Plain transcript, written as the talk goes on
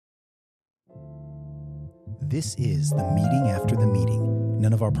This is the meeting after the meeting.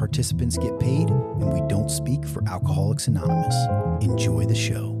 None of our participants get paid, and we don't speak for Alcoholics Anonymous. Enjoy the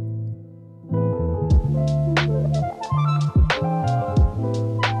show.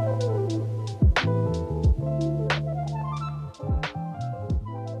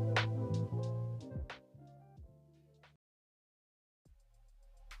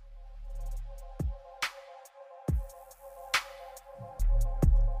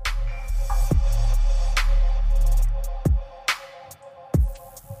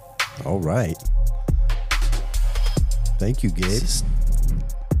 All right. Thank you, Gabe. This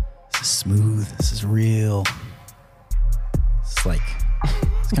is smooth. This is real. It's like,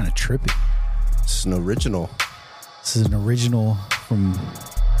 it's kind of trippy. It's an original. This is an original from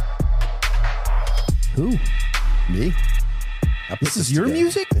who? Me. This is your together.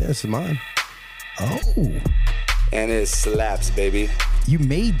 music? Yeah, this is mine. Oh. And it slaps, baby. You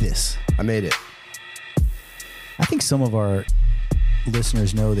made this. I made it. I think some of our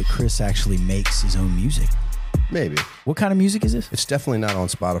listeners know that Chris actually makes his own music. Maybe. What kind of music is this? It's definitely not on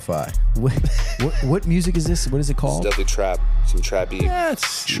Spotify. What music is this? What is it It's called? definitely trap. Some trappy. Yeah,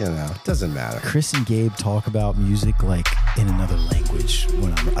 it's, it doesn't matter. Chris and Gabe talk about music like in another language.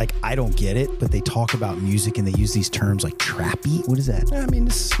 When I'm like, I don't get it, but they talk about music and they use these terms like trappy. What is that? I mean,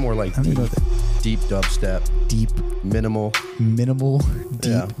 this is more like I don't know deep dubstep, Deep, minimal.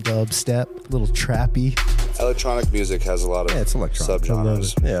 deep dubstep, little trappy. Electronic music has a lot of It's electronic.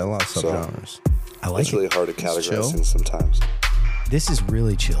 subgenres. Yeah, a lot of subgenres. I like It's really it. hard to It's categorize chill. things sometimes. This is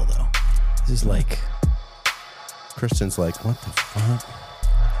really chill though. This is like, Kristen's like, what the fuck?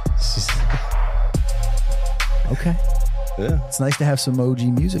 it's just, okay. Yeah, It's nice to have some OG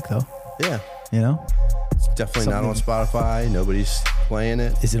music though. yeah. You know, It's definitely not on Spotify. Nobody's playing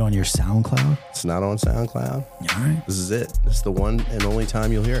it. is it on your SoundCloud? It's not on SoundCloud. All right. This is it. This is the one and only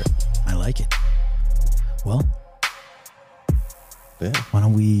time you'll hear it. I like it. Well, Yeah. why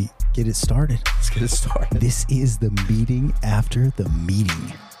don't we get it started? Let's get it started. This is the meeting after the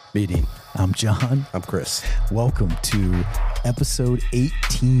meeting. Meeting. I'm John. I'm Chris. Welcome to episode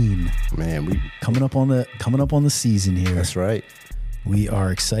 18. Man, Coming up on the season here. that's right. We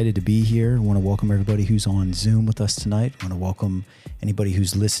are excited to be here. I want to welcome everybody who's on Zoom with us tonight. I want to welcome anybody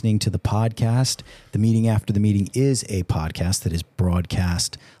who's listening to the podcast. The Meeting After the Meeting is a podcast that is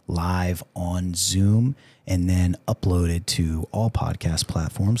broadcast live on Zoom and then uploaded to all podcast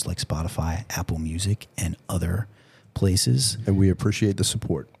platforms like Spotify, Apple Music, and other places. And we appreciate the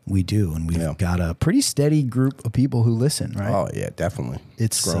support. We do, and we've got a pretty steady group of people who listen, right? Oh, yeah, definitely.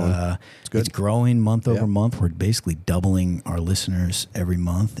 It's growing. It's good. It's growing month over Yeah. month. We're basically doubling our listeners every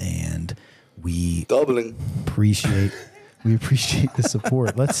month, and we Doubling. appreciate the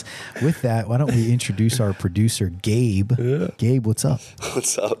support. With that, why don't we introduce our producer, Gabe? Yeah. Gabe, what's up?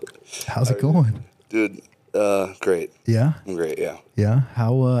 What's up? How's it going? Dude, great. Yeah, I'm great, yeah. yeah.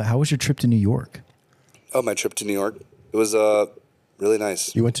 How was your trip to New York? Oh, my trip to New York. It was really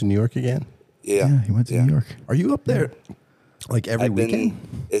nice. You went to New York again? Yeah. You went to New York. Are you up there like every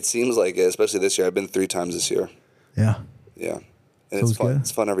weekend? It seems like it, especially this year. I've been 3 times this year. Yeah. Yeah. So And it was it's fun. good?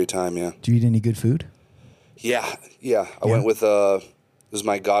 It's fun every time, yeah. Did you eat any good food? Yeah. I went with, it was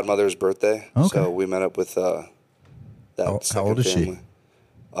my godmother's birthday. Okay. So we met up with that How second old is family.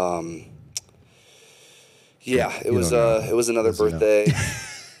 Yeah, it was don't know. it was another Doesn't know. birthday.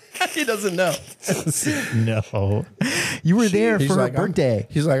 He doesn't know. No. You were there for her birthday.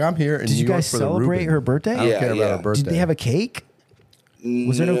 He's like, I'm here in Did New you York guys for the celebrate Reuben. her birthday? I don't Yeah, care yeah. about her birthday. Did they have a cake?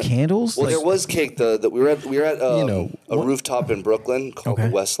 Was there no candles? Well, Like- there was cake. We were at a what- rooftop in Brooklyn called Okay.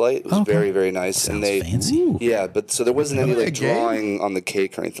 the Westlight. It was Okay. very, very nice. Sounds fancy. Yeah, but so there wasn't any Okay, like Gabe. drawing on the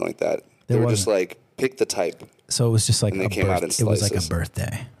cake or anything like that. They There were just wasn't. like pick the type. So it was just like And a they came out in birthday. It was like a slices.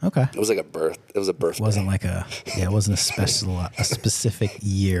 birthday. Okay. It was like It was a birthday. It wasn't like it wasn't a specific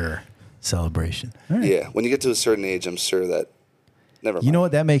year celebration. All right. Yeah, when you get to a certain age, I'm sure that. Never mind. You know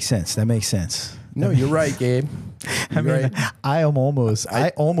what? That makes sense. That makes sense. No, you're right, Gabe. I mean, right. I almost I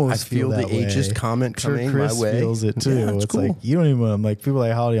feel that the ageist way. comment Sure, coming Chris my way. feels it too. Yeah, it's cool. like you don't even. I'm like people are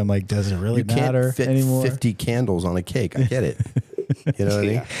like holiday. I'm like, does it really You matter can't fit anymore? 50 candles on a cake. I get it. You know what I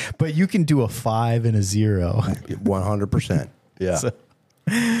mean? But you can do a 5 and a 0. 100%. Yeah. So-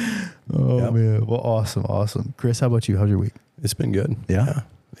 Oh man! Well, awesome. Chris, how about you? How's your week? It's been good. Yeah?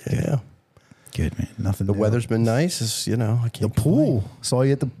 Yeah. Good, man. Nothing. The new. weather's been nice. It's, I The can't pool. Saw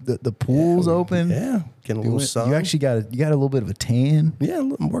you at the pool's open. Yeah. Getting a little sun. You actually got a little bit of a tan. Yeah,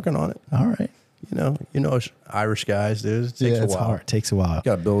 I'm working on it. All right. You know, Irish guys, dude. It takes a it's while. hard. It takes a while.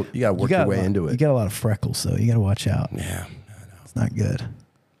 You gotta work your way into You it. got a lot of freckles, though. You got to watch out. Yeah. It's not good.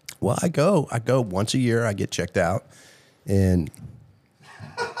 Well, I go once a year. I get checked out, and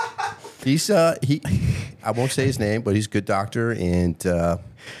he I won't say his name, but he's a good doctor, and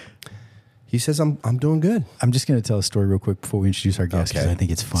he says I'm doing good. I'm just going to tell a story real quick before we introduce our guest because I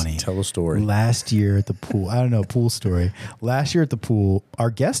think it's funny. Tell a story. Last year at the pool, I don't know, pool story. Last year at the pool, our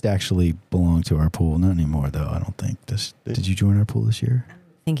guest actually belonged to our pool. Not anymore, though, I don't think. Did you join our pool this year?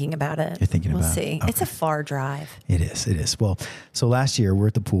 Thinking about it. You're thinking about it? We'll see. Okay. It's a far drive. It is. Well, so last year we're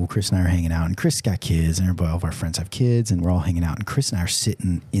at the pool. Chris and I are hanging out, and Chris got kids, and all of our friends have kids, and we're all hanging out. And Chris and I are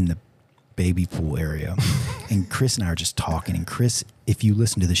sitting in the baby pool area, and Chris and I are just talking. And Chris, if you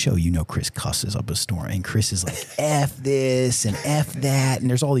listen to the show, you know Chris cusses up a storm. And Chris is like, F this and F that. And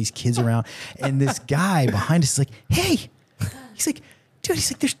there's all these kids around. And this guy behind us is like, hey, he's like, dude,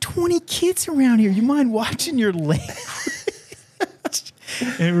 he's like, there's 20 kids around here. You mind watching your language?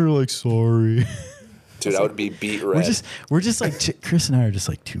 And we were like, sorry. Dude, I would be beat red. We're just like, Chris and I are just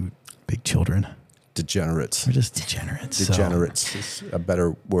like two big children. Degenerates. We're just degenerates. Degenerates is a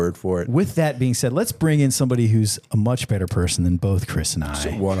better word for it. With that being said, let's bring in somebody who's a much better person than both Chris and I.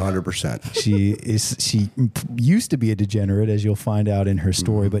 100%. She used to be a degenerate, as you'll find out in her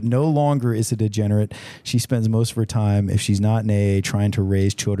story, but no longer is a degenerate. She spends most of her time, if she's not in AA, trying to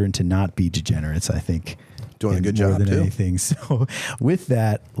raise children to not be degenerates, I think. Doing a good more job, than too. anything. So with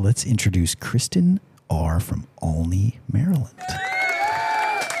that, let's introduce Kristen R. from Olney, Maryland.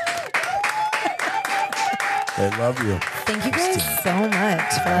 They love you. Thank you guys so much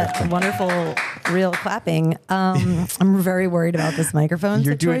for that wonderful real clapping. I'm very worried about this microphone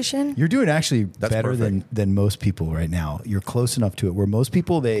situation. You're doing actually better perfect. than most people right now. You're close enough to it where most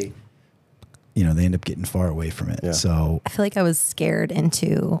people, they end up getting far away from it. Yeah. So I feel like I was scared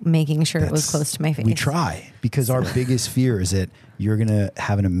into making sure it was close to my face. we try because our biggest fear is that you're going to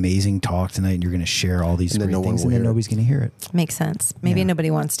have an amazing talk tonight and you're going to share all these great things and then nobody's going to hear it. Makes sense. Maybe nobody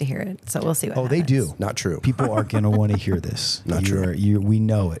wants to hear it. So we'll see what happens. They do. Not true. People are going to want to hear this. Not true. We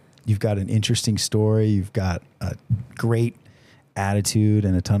know it. You've got an interesting story. You've got a great attitude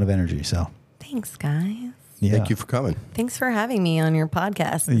and a ton of energy. So Thanks, guys. yeah. Thank you for coming. Thanks for having me on your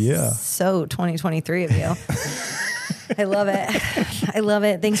podcast. This is so 2023 of you. I love it. I love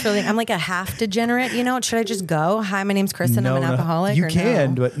it. Thanks for I'm like a half degenerate. Should I just go? Hi, my name's Kristen. I'm an alcoholic. You or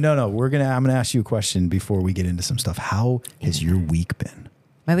can, no? but no. I'm gonna ask you a question before we get into some stuff. How has your week been?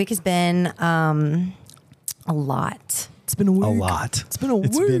 My week has been a lot. It's been a week. A lot. It's been a week.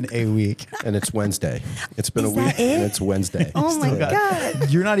 It's been a week. And it's Wednesday. It's been Is a week that it? and it's Wednesday. Oh my God.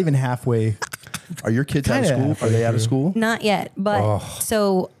 You're not even halfway. Are your kids out of school? Are they out of school? Not yet, but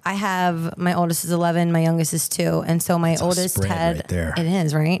so I have my oldest is 11, my youngest is 2, and so my oldest spread had right there. It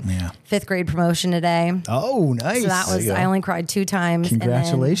is right. Yeah. 5th grade promotion today. Oh, nice. So that was I only cried 2 times.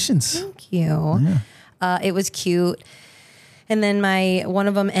 Congratulations. And then, thank you. Yeah. It was cute. And then one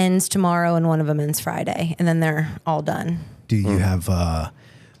of them ends tomorrow and one of them ends Friday, and then they're all done. Do you have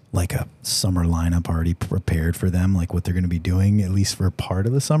like a summer lineup already prepared for them, like what they're going to be doing, at least for part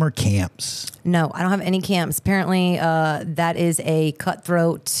of the summer? Camps? No, I don't have any camps. Apparently, that is a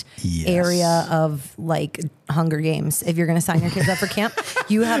cutthroat area of like Hunger Games. If you're going to sign your kids up for camp,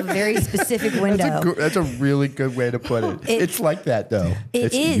 you have a very specific window. That's a really good way to put it. It's like that, though.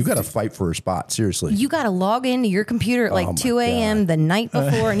 It is. You got to fight for a spot, seriously. You got to log into your computer at like 2 a.m. the night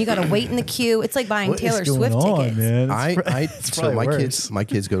before, and you got to wait in the queue. It's like buying Taylor Swift tickets. Man? So my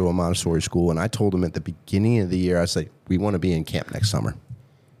kids go to a Montessori school, and I told them at the beginning of the year, I said, we want to be in camp next summer.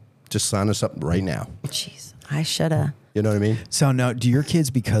 Just sign us up right now. Jeez, I shoulda. You know what I mean? So now, do your kids,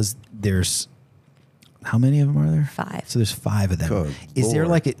 because there's, how many of them are there? 5. So there's 5 of them. Good Is there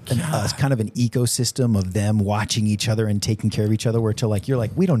Lord. like a kind of an ecosystem of them watching each other and taking care of each other where you're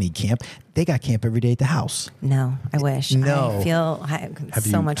like, we don't need camp. They got camp every day at the house. No, I wish. No. I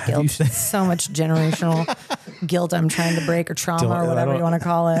feel much guilt, so much generational guilt I'm trying to break, or trauma, or whatever you want to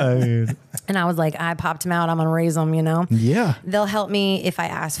call it. And I was like, I popped them out. I'm going to raise them, Yeah. They'll help me if I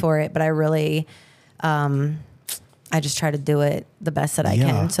ask for it, but I really, I just try to do it the best that I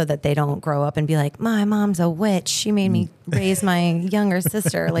can so that they don't grow up and be like, my mom's a witch. She made me raise my younger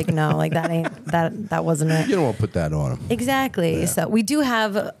sister. Like, no, like that wasn't it. You don't want to put that on them. Exactly. Yeah. So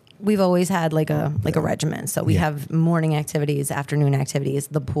we've always had like a regimen. So we have morning activities, afternoon activities,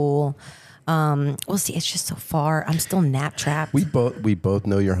 the pool. We'll see. It's just so far. I'm still nap trapped. We both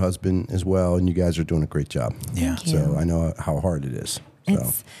know your husband as well, and you guys are doing a great job. Yeah. Thank you. So I know how hard it is.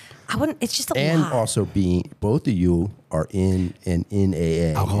 So. It's just a and lot. also both of you are in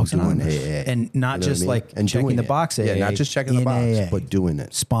AA. Alcoholics doing Anonymous. AA. And not just like and checking doing the it. box AA. Yeah, not just checking the in box, AA. but doing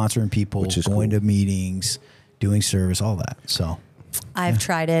it. Sponsoring people, Which is going cool. to meetings, doing service, all that. So I've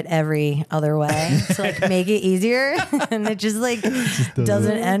tried it every other way to like make it easier, and it just like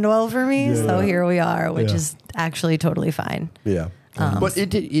doesn't end well for me. So here we are, which is actually totally fine. Yeah. But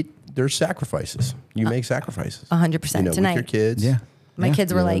there's sacrifices. You make sacrifices. 100%. Tonight. With your kids. Yeah. My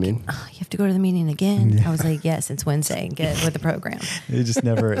kids were You know like, what I mean? oh, you have to go to the meeting again. I was like, yes, it's Wednesday. Get with the program.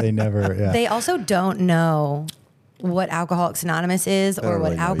 They never. Yeah. They also don't know what Alcoholics Anonymous is or what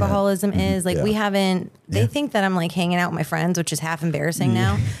really know yet. alcoholism is. Like we haven't, they think that I'm like hanging out with my friends, which is half embarrassing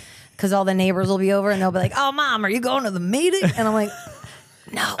now because all the neighbors will be over and they'll be like, oh, Mom, are you going to the meeting? And I'm like,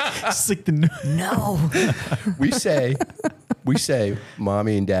 no, It's like no. We say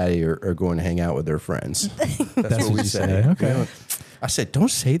mommy and daddy are going to hang out with their friends. That's what we say. Okay. I said,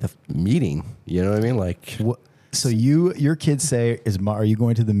 don't say the meeting. You know what I mean? Like, So your kids say, are you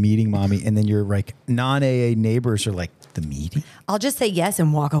going to the meeting, Mommy? And then your like non-AA neighbors are like, the meeting? I'll just say yes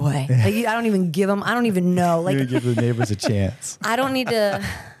and walk away. Like, I don't even give them, I don't even know. Like, You give the neighbors a chance. I don't need to,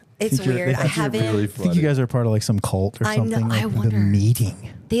 it's weird. I haven't. really I think you guys are part of like some cult or I know, something. I Like the wonder. meeting.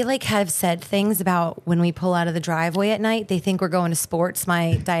 They like have said things about when we pull out of the driveway at night. They think we're going to sports.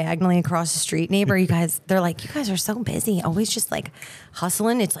 My diagonally across the street neighbor, they're like, you guys are so busy, always just like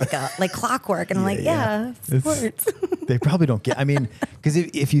hustling. It's like clockwork. And I'm like, yeah, sports. They probably don't get. I mean, because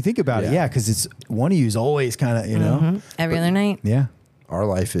if you think about it, because it's one of you is always kind of know. Every other night. Yeah. our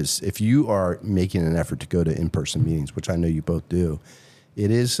life is, if you are making an effort to go to in-person meetings, which I know you both do,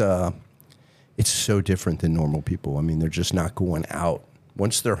 it is, it's so different than normal people. I mean, they're just not going out.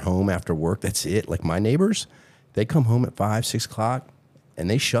 Once they're home after work, that's it. Like my neighbors, they come home at 5, 6 o'clock and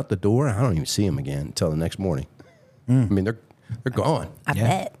they shut the door. I don't even see them again until the next morning. I mean, they're gone. I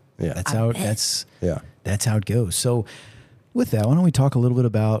bet. Yeah. That's I how bet. that's how it goes. So with that, why don't we talk a little bit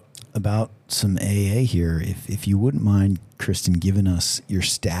about some AA here? If you wouldn't mind, Kristen, giving us your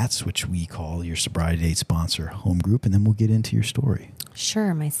stats, which we call your sobriety date sponsor home group, and then we'll get into your story.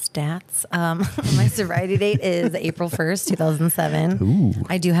 Sure, my stats. My sobriety date is April 1st, 2007. Ooh.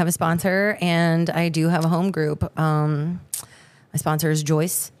 I do have a sponsor and I do have a home group. My sponsor is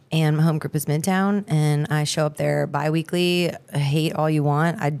Joyce and my home group is Midtown, and I show up there bi-weekly. Hate all you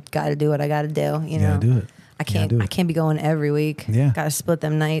want. I got to do what I got to do. You know, do it. I can't be going every week. Yeah. Got to split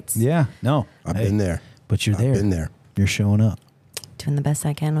them nights. Yeah. No. I've been there. But you're there. I've been there. You're showing up. Doing the best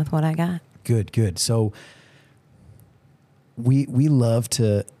I can with what I got. Good. So we love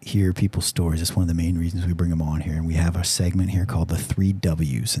to hear people's stories. It's one of the main reasons we bring them on here. And we have a segment here called the 3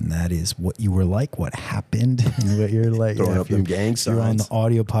 W's. And that is what you were like, what happened, and what you're like. Throwing up them gang You're on the signs.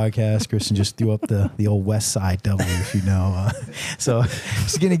 audio podcast. Kristen just threw up the old West Side W, if you know. So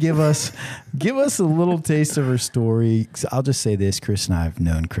she's going to give us a little taste of her story. I'll just say this, Chris and I have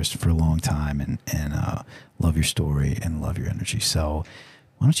known Kristen for a long time and love your story and love your energy. So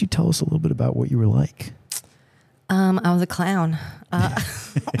why don't you tell us a little bit about what you were like? I was a clown. I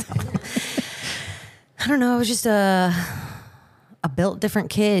don't know. I was just a built different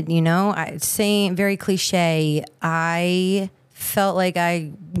kid, you know. Saying very cliche. I felt like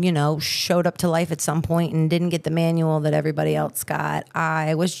I, showed up to life at some point and didn't get the manual that everybody else got.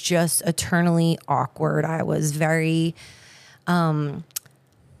 I was just eternally awkward. I was very,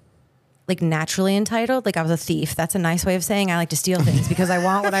 naturally entitled. Like I was a thief. That's a nice way of saying I like to steal things because I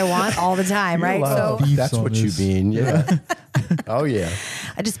want what I want all the time, right? So That's what you mean. Yeah. Oh, yeah.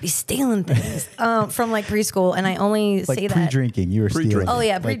 I just be stealing things from like preschool, and I only Like say that. pre-drinking, you were stealing. Pre-drinking. Oh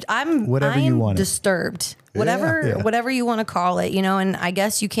yeah, Like, I'm whatever you wanted. disturbed. Whatever you want to call it, And I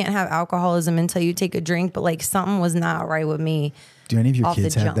guess you can't have alcoholism until you take a drink, but like something was not right with me. Do any of your off the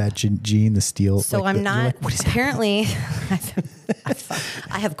kids have jump. that gene, the steal? So like I'm you're not. like, what is Apparently,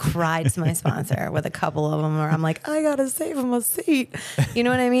 I have cried to my sponsor with a couple of them where I'm like, I gotta save him a seat. You know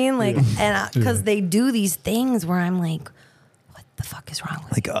what I mean? Like, and because they do these things where I'm like, what the fuck is wrong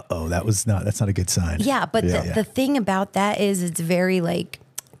with like, that's not a good sign. Yeah, but the thing about that is it's very like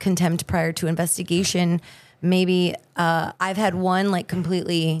contempt prior to investigation. Maybe I've had one like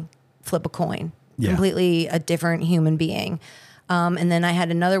completely flip a coin, completely a different human being. And then I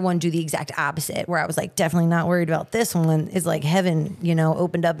had another one do the exact opposite where I was like, definitely not worried about this one. Is like heaven,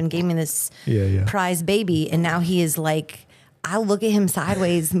 opened up and gave me this prize baby. And now he is like, I look at him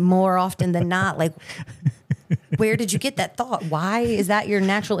sideways more often than not. Like, where did you get that thought? Why is that your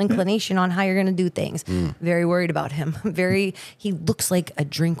natural inclination on how you're going to do things? Very worried about him. He looks like a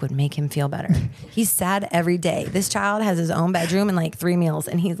drink would make him feel better. He's sad every day. This child has his own bedroom and like 3 meals.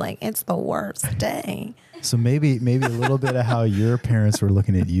 And he's like, it's the worst day. So maybe a little bit of how your parents were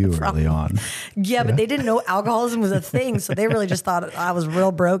looking at you early on. Yeah, but they didn't know alcoholism was a thing. So they really just thought I was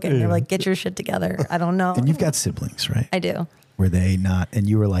real broken. They're like, get your shit together. I don't know. And you've got siblings, right? I do. Were they not? And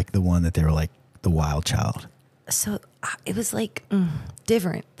you were like the one that they were like the wild child. So it was like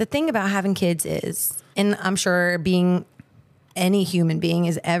different. The thing about having kids is, and I'm sure being any human being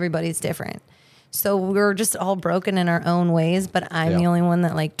is everybody's different. So we're just all broken in our own ways, but I'm the only one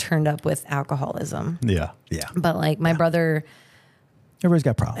that like turned up with alcoholism. Yeah. Yeah. But like my brother, Everybody's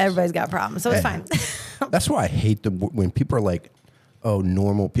got problems. everybody's got problems. So it's fine. That's why I hate when people are like, oh,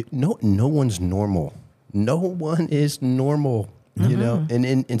 normal people. No one's normal. No one is normal, you know? And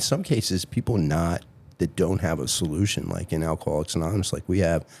in some cases, people that don't have a solution, like in Alcoholics Anonymous, like we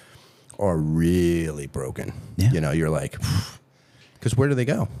have, are really broken. Yeah. You know, you're like, because where do they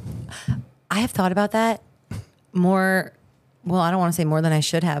go? I have thought about that more. Well, I don't want to say more than I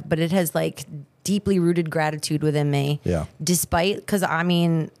should have, but it has like deeply rooted gratitude within me. Yeah. Despite, because I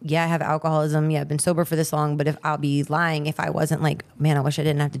mean, yeah, I have alcoholism. Yeah, I've been sober for this long, but if I'll be lying if I wasn't like, man, I wish I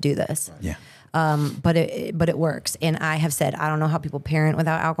didn't have to do this. Yeah. But it works. And I have said, I don't know how people parent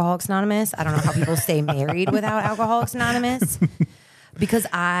without Alcoholics Anonymous. I don't know how people stay married without Alcoholics Anonymous. Because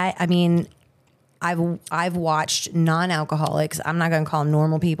I mean, I've watched non-alcoholics. I'm not going to call them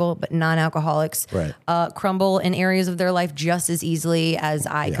normal people, but non-alcoholics crumble in areas of their life just as easily as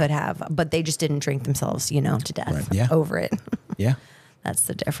I could have. But they just didn't drink themselves, to death over it. Yeah, that's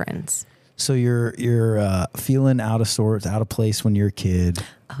the difference. So you're feeling out of sorts, out of place when you're a kid.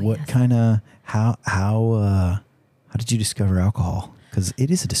 What kind of how did you discover alcohol? Because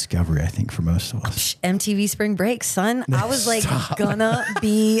it is a discovery, I think, for most of us. MTV Spring Break, son. I was like, gonna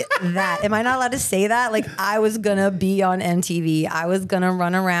be that. Am I not allowed to say that? Like, I was gonna be on MTV. I was gonna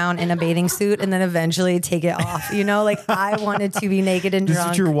run around in a bathing suit and then eventually take it off. Like, I wanted to be naked and This drunk. is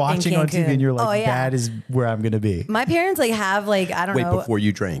what you're watching on TV and you're like, yeah. that is where I'm gonna be. My parents have I don't know. Wait, before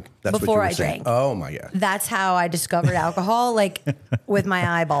you drank. That's before what you were I saying. drank. Oh my God. That's how I discovered alcohol, like with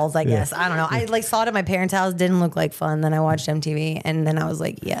my eyeballs, I guess. I don't know. I saw it at my parents' house, didn't look like fun. Then I watched MTV and then I was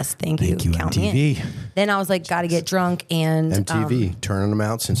like, yes, thank you count MTV. me in. Then I was like, got to get drunk and MTV, turning them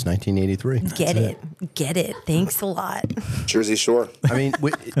out since 1983. Get it. Thanks a lot. Jersey Shore. I mean,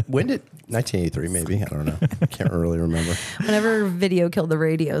 when did 1983? Maybe, I don't know. I can't really remember. Whenever Video Killed the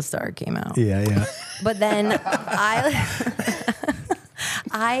Radio Star came out. Yeah. But then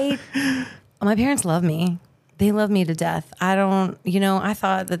my parents love me. They love me to death. I don't, I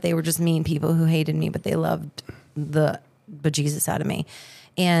thought that they were just mean people who hated me, but they loved the bejesus out of me.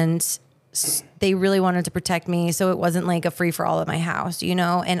 And they really wanted to protect me. So it wasn't like a free for all at my house,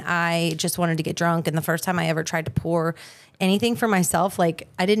 and I just wanted to get drunk. And the first time I ever tried to pour anything for myself, like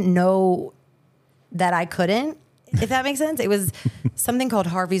I didn't know that I couldn't, if that makes sense. It was something called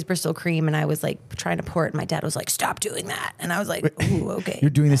Harvey's Bristol Cream. And I was like trying to pour it. And my dad was like, stop doing that. And I was like, ooh, okay. You're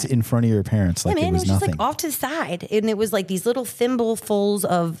doing this in front of your parents. Like, yeah, man, it was just nothing. like off to the side. And it was like these little thimblefuls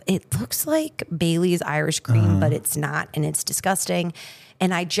of, it looks like Bailey's Irish cream, but it's not. And it's disgusting.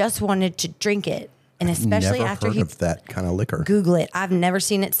 And I just wanted to drink it. And especially Never after heard of that kind of liquor. Google it. I've never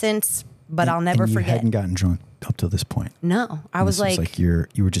seen it since, but I'll never and you forget. hadn't gotten drunk up till this point. No, I was like you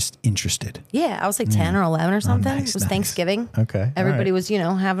were just interested. Yeah, I was like 10 or 11 or something. Nice, It was nice. Thanksgiving. Okay, Everybody all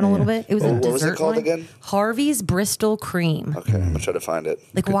right. was, having a little bit. It was a What was it dessert called wine. again? Harvey's Bristol Cream. Okay, I'm gonna try to find it.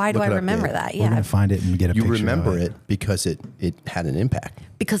 Like, why do look I it up, remember Dave. that? We're gonna Yeah, find it and get a You picture. remember of it because it had an impact.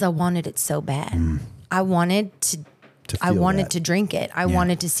 because I wanted it so bad. I wanted to feel that. to drink it. I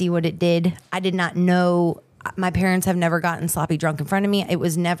wanted to see what it did. I did not know. My parents have never gotten sloppy drunk in front of me. It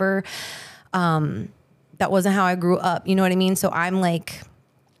was never, that wasn't how I grew up. You know what I mean? So I'm like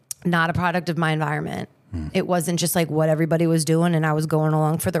not a product of my environment. It wasn't just like what everybody was doing and I was going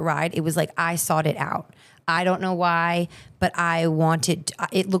along for the ride. It was like I sought it out. I don't know why, but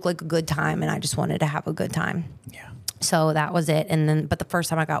it looked like a good time and I just wanted to have a good time. Yeah. So that was it. And then, but the first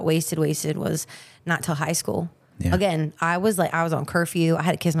time I got wasted was not till high school. Yeah. Again, I was on curfew. I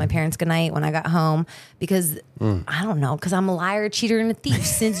had to kiss my parents goodnight when I got home because I don't know, because I'm a liar, cheater, and a thief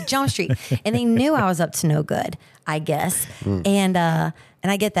since Jump Street. And they knew I was up to no good, I guess. And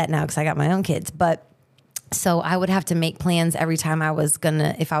I get that now because I got my own kids. But so I would have to make plans every time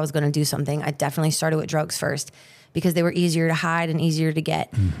if I was gonna do something. I definitely started with drugs first because they were easier to hide and easier to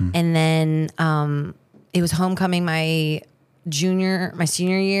get. And then it was homecoming my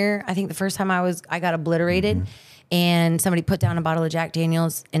senior year. I think the first time I got obliterated. And somebody put down a bottle of Jack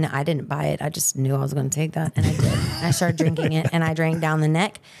Daniels and I didn't buy it. I just knew I was going to take that. And I did. I started drinking it and I drank down the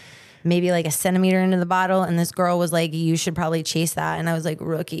neck, maybe like a centimeter into the bottle. And this girl was like, you should probably chase that. And I was like,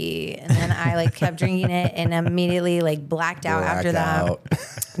 rookie. And then I kept drinking it and immediately blacked out after that.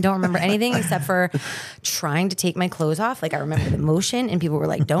 Don't remember anything except for trying to take my clothes off. I remember the motion and people were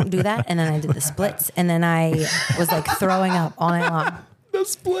like, don't do that. And then I did the splits and then I was throwing up all night long. The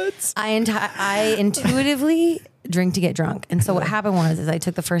splits. I intuitively drink to get drunk. And so what happened was I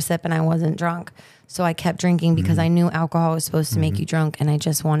took the first sip and I wasn't drunk. So I kept drinking because I knew alcohol was supposed to make you drunk and I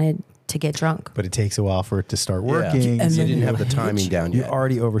just wanted to get drunk. But it takes a while for it to start working. Yeah. And you didn't have the timing down You yet.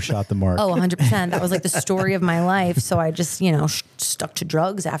 already overshot the mark. Oh, 100%. That was like the story of my life. So I just, stuck to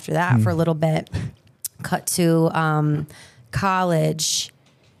drugs after that for a little bit. Cut to college.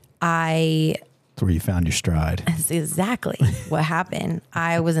 That's where you found your stride. That's exactly what happened.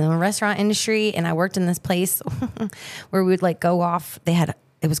 I was in the restaurant industry and I worked in this place where we would like go off.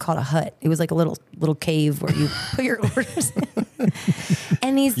 It was called a hut. It was like a little cave where you put your orders in.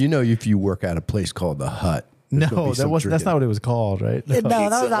 And if you work at a place called the Hut. That's not what it was called, right? No,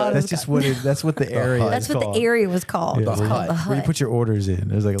 that was not. That's just that's what the area. That's what the area was called. Yeah, It was called the Hut. Where you put your orders in.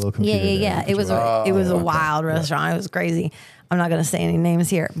 There's like a little computer. Yeah. It was a wild restaurant. It was crazy. I'm not going to say any names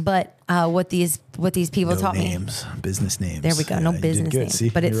here, but what these people taught me. Business names. There we go. No business names. See,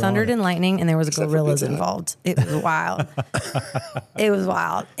 but it thundered and lightning, and there was gorillas involved. It was wild. It was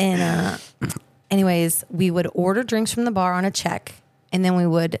wild. And anyways, we would order drinks from the bar on a check, and then we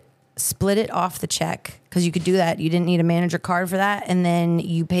would split it off the check because you could do that. You didn't need a manager card for that. And then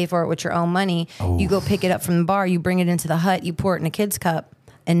you pay for it with your own money. Oh. You go pick it up from the bar. You bring it into the hut. You pour it in a kid's cup,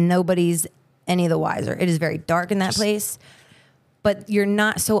 and nobody's any of the wiser. It is very dark in that place. But you're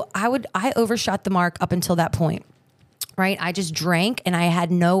not. So I overshot the mark up until that point, right? I just drank and I had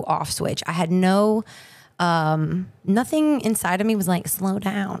no off switch. I had no, nothing inside of me was like, slow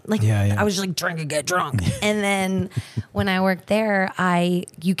down. Like I was just like, drink and get drunk. And then when I worked there,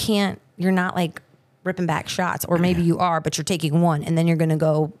 you're not like ripping back shots, or maybe you are, but you're taking one and then you're going to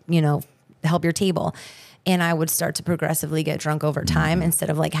go, help your table. And I would start to progressively get drunk over time instead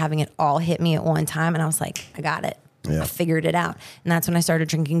of like having it all hit me at one time. And I was like, I got it. Yeah. I figured it out. And that's when I started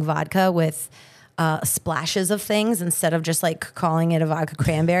drinking vodka with splashes of things instead of just like calling it a vodka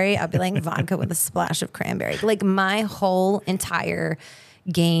cranberry. I'd be like vodka with a splash of cranberry. Like my whole entire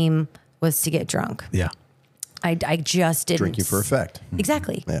game was to get drunk. Yeah. I just didn't. Drinking for effect.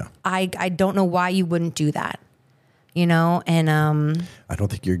 Exactly. Yeah. I don't know why you wouldn't do that. And I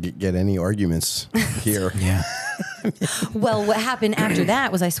don't think you get any arguments here. Yeah. Well, what happened after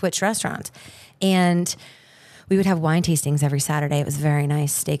that was I switched restaurants, and we would have wine tastings every Saturday. It was a very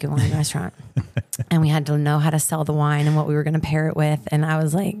nice steak and wine restaurant. And we had to know how to sell the wine and what we were going to pair it with. And I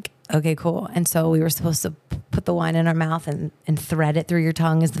was like, okay, cool. And so we were supposed to put the wine in our mouth and thread it through your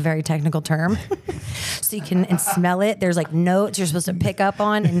tongue is the very technical term. So you can smell it. There's like notes you're supposed to pick up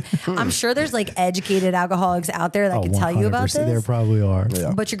on. And I'm sure there's like educated alcoholics out there that can tell you about this. There probably are.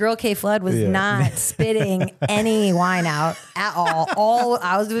 Yeah. But your girl Kay Flood was not spitting any wine out at all. All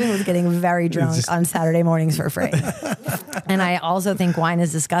I was doing was getting very drunk on Saturday mornings for free. And I also think wine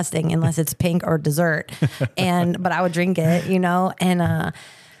is disgusting unless it's pink or dessert. But I would drink it, and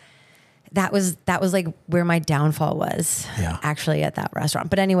that was like where my downfall was actually at that restaurant.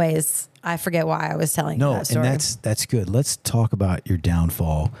 But anyways, I forget why I was telling you that story. And that's good. Let's talk about your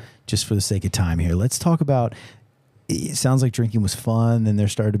downfall just for the sake of time here. Let's talk about, it sounds like drinking was fun, then there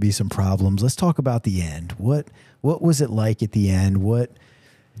started to be some problems. Let's talk about the end. What was it like at the end? What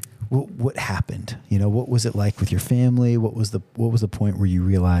happened? What was it like with your family? What was the point where you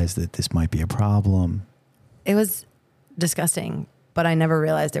realized that this might be a problem? It was disgusting, but I never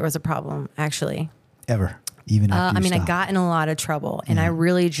realized there was a problem actually. Ever? Even after I got in a lot of trouble, and I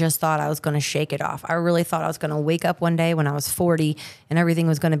really just thought I was going to shake it off. I really thought I was going to wake up one day when I was 40 and everything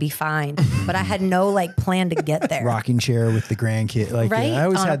was going to be fine. But I had no like plan to get there. Rocking chair with the grandkid, like right? I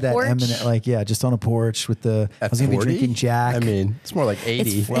always on had that porch. eminent, just on a porch with the. I was going to be drinking Jack. I mean, it's more like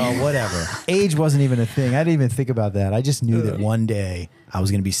 80. Well, whatever. Age wasn't even a thing. I didn't even think about that. I just knew that one day I was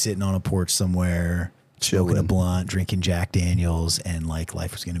going to be sitting on a porch somewhere, smoking a blunt, drinking Jack Daniels, and like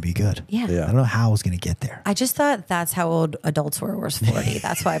life was going to be good. Yeah. I don't know how I was going to get there. I just thought that's how old adults were, was 40.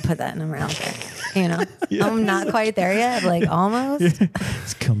 That's why I put that in around there. I'm not quite there yet, like almost.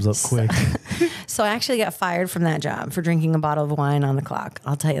 This comes up quick. So I actually got fired from that job for drinking a bottle of wine on the clock.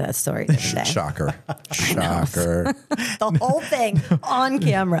 I'll tell you that story the other day. Shocker. Shocker. The whole thing on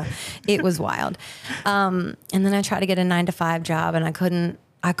camera. It was wild. And then I tried to get a 9-to-5 job, and I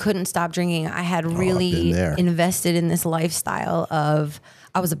couldn't stop drinking. I had really invested in this lifestyle of,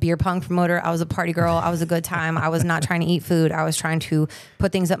 I was a beer pong promoter. I was a party girl. I was a good time. I was not trying to eat food. I was trying to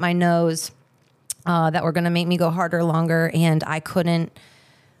put things up my nose that were going to make me go harder, longer. And I couldn't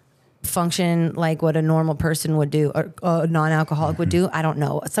function like what a normal person would do, or a non-alcoholic would do. I don't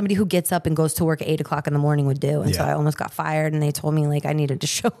know. Somebody who gets up and goes to work at 8 o'clock in the morning would do. And so I almost got fired, and they told me like I needed to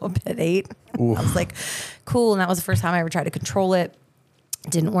show up at 8. I was like, cool. And that was the first time I ever tried to control it.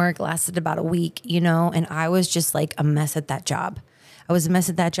 Didn't work, lasted about a week, and I was just like a mess at that job. I was a mess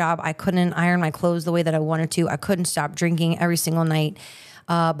at that job. I couldn't iron my clothes the way that I wanted to. I couldn't stop drinking every single night.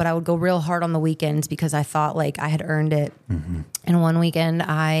 But I would go real hard on the weekends because I thought like I had earned it. And one weekend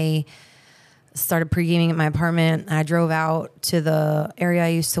I started pre-gaming at my apartment. I drove out to the area I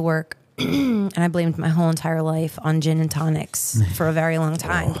used to work and I blamed my whole entire life on gin and tonics for a very long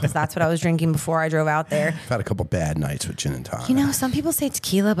time because that's what I was drinking before I drove out there. I've had a couple bad nights with gin and tonic. You know, some people say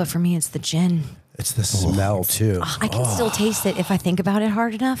tequila, but for me, it's the gin. It's the smell too. I can still taste it if I think about it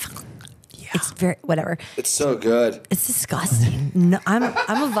hard enough. It's very whatever. It's so good. It's disgusting. No, I'm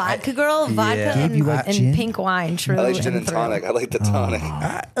a vodka girl. Vodka and pink wine. True. I like gin and tonic. I like the tonic.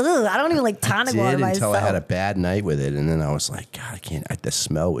 I don't even like tonic water myself. Until I had a bad night with it, and then I was like, God, I can't. The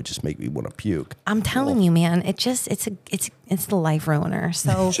smell would just make me want to puke. I'm telling you, man. It's the life ruiner.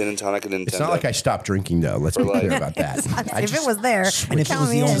 So gin and tonic and Nintendo. It's not like I stopped drinking though. Let's be clear about that. If it was there, and if it was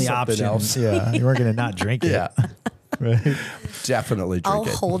the only option, you weren't going to not drink it. Yeah. Right. Definitely drink I'll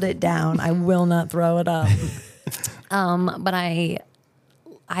it. hold it down. I will not throw it up. But I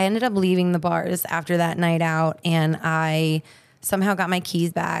ended up leaving the bars after that night out, and I somehow got my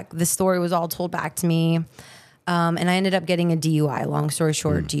keys back. The story was all told back to me, and I ended up getting a DUI. Long story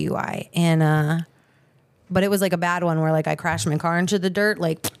short, DUI, and but it was like a bad one where like I crashed my car into the dirt,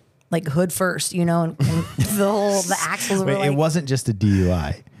 like hood first, you know, and the axles were like. It wasn't just a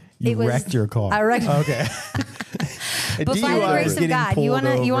DUI. You wrecked your car. I wrecked. Okay. But by the grace of God, you want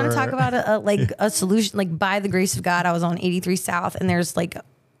to talk about a solution? Like by the grace of God, I was on 83 South, and there's like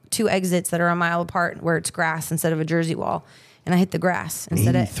 2 exits that are a mile apart where it's grass instead of a Jersey wall, and I hit the grass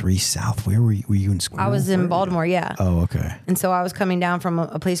instead 83 South. Where were you? Were you in school? I was in Baltimore, yeah. Oh, okay. And so I was coming down from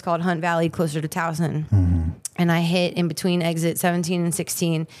a place called Hunt Valley, closer to Towson, and I hit in between exit 17 and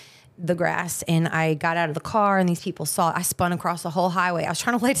 16. The grass, and I got out of the car, and these people saw it. I spun across the whole highway. I was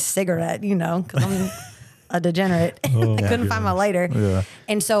trying to light a cigarette, you know, because I'm a degenerate. I couldn't find my lighter. Yeah.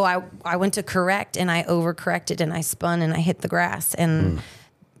 And so I went to correct, and I overcorrected, and I spun, and I hit the grass, and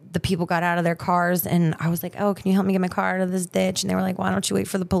the people got out of their cars, and I was like, oh, can you help me get my car out of this ditch? And they were like, why don't you wait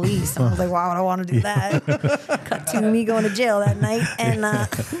for the police? And I was like, why would I want to do that? Cut to me going to jail that night. And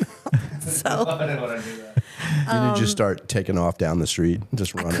so I didn't want to do that. You didn't just start taking off down the street,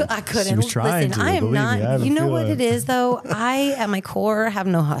 just running. I couldn't. She was trying Listen, to, I am not. me, You know what it is, though? I, at my core, have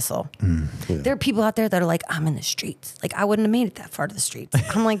no hustle. There are people out there that are like, I'm in the streets. Like, I wouldn't have made it that far to the streets.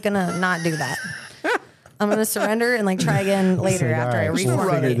 I'm like, gonna not do that. I'm gonna surrender and like try again later after I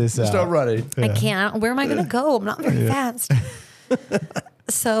reformulate. Just don't run it. I can't. Where am I gonna go? I'm not very fast.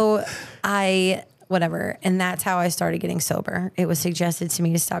 So whatever. And that's how I started getting sober. It was suggested to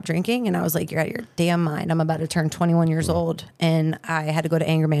me to stop drinking. And I was like, you're out of your damn mind. I'm about to turn 21 years old. And I had to go to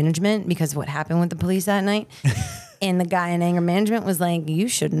anger management because of what happened with the police that night. And the guy in anger management was like, you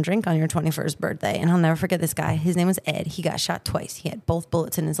shouldn't drink on your 21st birthday. And I'll never forget this guy. His name was Ed. He got shot twice. He had both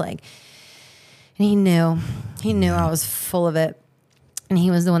bullets in his leg. And he knew I was full of it. And he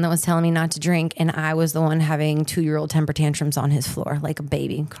was the one that was telling me not to drink. And I was the one having 2-year-old temper tantrums on his floor, like a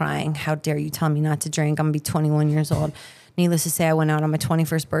baby crying. How dare you tell me not to drink? I'm going to be 21 years old. Needless to say, I went out on my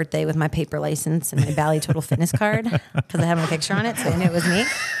 21st birthday with my paper license and my Bally Total Fitness card because I had my picture on it, so I knew it was me.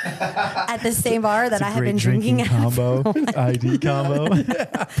 At the same bar that I had been drinking combo, ID combo,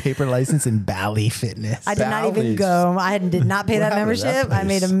 paper license and Bally Fitness. I did not even go. I did not pay that membership. I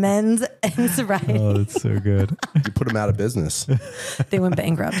made amends and sobriety. Oh, that's so good. You put them out of business. They went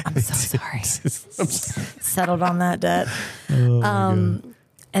bankrupt. I'm so sorry. Settled on that debt. Oh,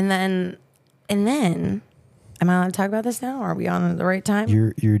 and then. Am I allowed to talk about this now? Or are we on the right time?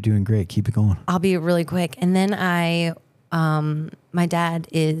 You're doing great. Keep it going. I'll be really quick. And then my dad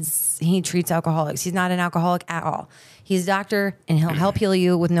he treats alcoholics. He's not an alcoholic at all. He's a doctor and he'll help heal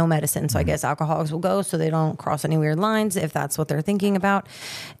you with no medicine. So I guess alcoholics will go so they don't cross any weird lines if that's what they're thinking about.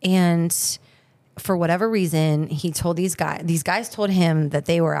 And for whatever reason, he told these guys told him that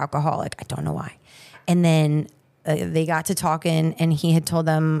they were alcoholic. I don't know why. And then they got to talking, and he had told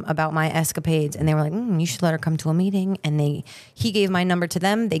them about my escapades, and they were like, you should let her come to a meeting. And he gave my number to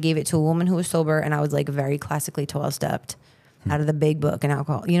them. They gave it to a woman who was sober, and I was like very classically 12-stepped out of the big book in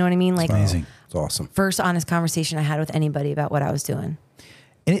alcohol. You know what I mean? Like, it's amazing. It's awesome. First honest conversation I had with anybody about what I was doing.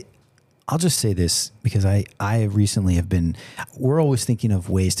 And I'll just say this because I recently have been, we're always thinking of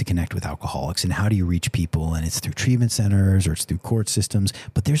ways to connect with alcoholics and how do you reach people, and it's through treatment centers or it's through court systems,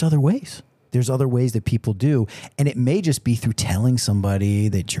 but there's other ways. There's other ways that people do. And it may just be through telling somebody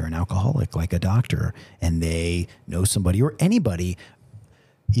that you're an alcoholic, like a doctor, and they know somebody or anybody,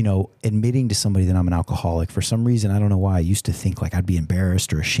 you know, admitting to somebody that I'm an alcoholic. For some reason, I don't know why, I used to think like I'd be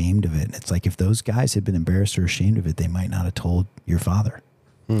embarrassed or ashamed of it. And it's like, if those guys had been embarrassed or ashamed of it, they might not have told your father.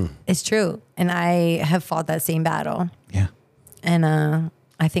 It's true. And I have fought that same battle. Yeah. And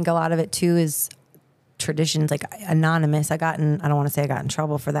I think a lot of it too is traditions, like anonymous. I don't want to say I got in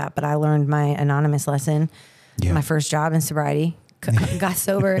trouble for that, but I learned my anonymous lesson. Yeah. My first job in sobriety. Got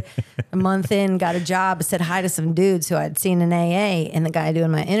sober a month in, got a job, said hi to some dudes who I'd seen in AA. And the guy doing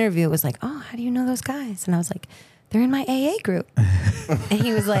my interview was like, "Oh, how do you know those guys?" And I was like, "They're in my AA group." And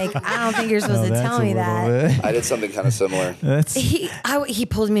he was like, "I don't think you're supposed to tell me that." I did something kind of similar. He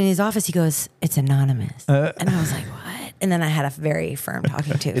pulled me in his office. He goes, "It's anonymous." And I was like, "What?" And then I had a very firm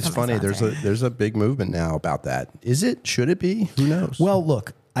talking to. It's funny. There's a big movement now about that. Is it? Should it be? Who knows? Well,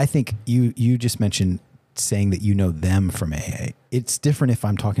 look, I think you just mentioned saying that you know them from AA. It's different if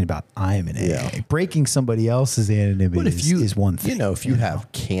I'm talking about I'm in AA. Yeah. Breaking somebody else's anonymity is one thing. You know, if you have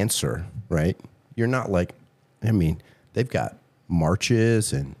cancer, right? You're not like, I mean, they've got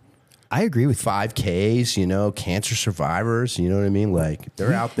marches and I agree with 5Ks, you know, cancer survivors, you know what I mean? Like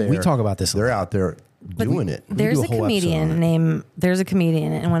they're out there. We talk about this a They're lot. out there doing it. There's a comedian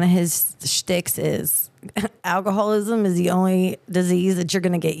and one of his shticks is alcoholism is the only disease that you're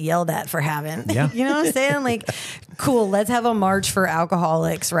going to get yelled at for having. Yeah. You know what I'm saying? Like, cool, let's have a march for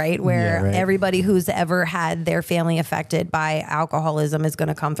alcoholics, right? Where everybody who's ever had their family affected by alcoholism is going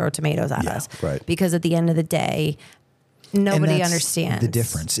to come throw tomatoes at us. Right. Because at the end of the day, nobody understands. The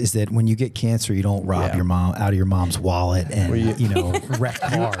difference is that when you get cancer, you don't rob your mom out of your mom's wallet and wreck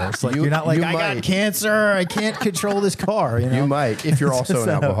cars. Like you're not like, I got cancer, I can't control this car. You know? You might if you're also an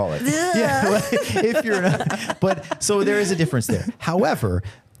alcoholic. Yeah, if you're not, but so there is a difference there. However,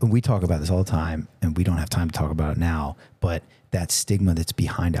 we talk about this all the time, and we don't have time to talk about it now. But that stigma that's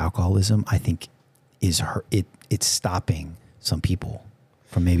behind alcoholism, I think, it's stopping some people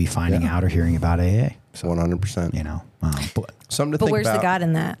from maybe finding out or hearing about AA. So 100%. You know, but something to think where's about. the God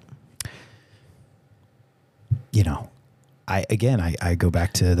in that? You know, I go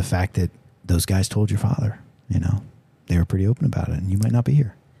back to the fact that those guys told your father. You know, they were pretty open about it, and you might not be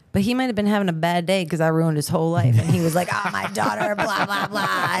here. But he might have been having a bad day because I ruined his whole life. And he was like, "Oh, my daughter, blah, blah,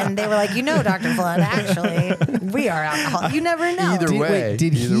 blah." And they were like, Dr. Flood, actually, we are alcoholics. You never know.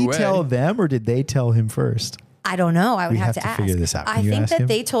 Did he tell them or did they tell him first? I don't know. I would have to ask. Figure this out. I think that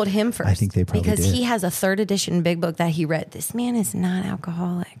they told him first. I think they probably because did. he has a 3rd edition big book that he read. This man is not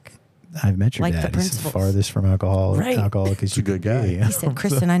alcoholic. I've met your Like the dad. He's the principles. farthest from alcoholic as a good guy. He said,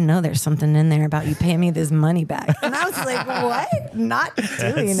 "Kristen, I know there's something in there about you paying me this money back." And I was like, "What? Not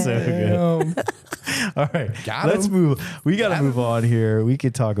doing That's it." so good. All right, let's move. We got to move on here. We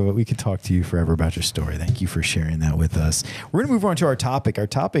could talk to you forever about your story. Thank you for sharing that with us. We're going to move on to our topic. Our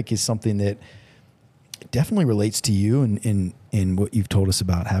topic is something that definitely relates to you and what you've told us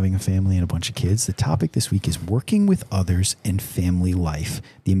about having a family and a bunch of kids. The topic this week is working with others in family life,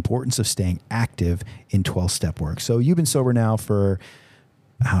 the importance of staying active in 12-step work. So you've been sober now for,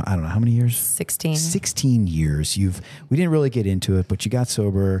 I don't know, how many years? 16. 16 years. We didn't really get into it, but you got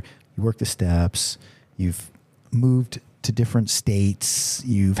sober, you worked the steps, you've moved to different states,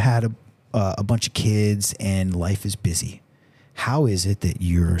 you've had a bunch of kids, and life is busy. How is it that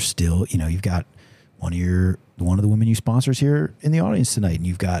you're still, you've got one of the women you sponsors here in the audience tonight, and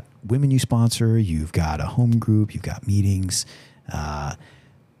you've got women you sponsor, you've got a home group, you've got meetings.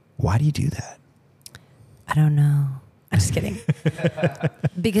 Why do you do that? I don't know. I'm just kidding.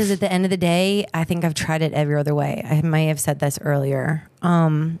 Because at the end of the day, I think I've tried it every other way. I may have said this earlier.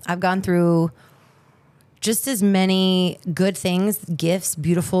 I've gone through just as many good things, gifts,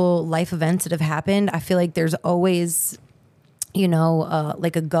 beautiful life events that have happened. I feel like there's always,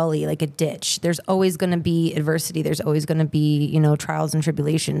 like a gully, like a ditch. There's always going to be adversity. There's always going to be, trials and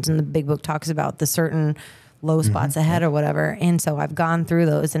tribulations. And the big book talks about the certain low spots ahead or whatever. And so I've gone through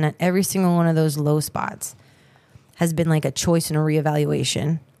those. And at every single one of those low spots has been like a choice and a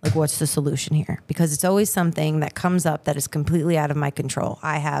reevaluation. Like, what's the solution here? Because it's always something that comes up that is completely out of my control.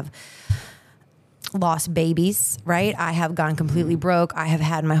 I have lost babies, right? I have gone completely broke. I have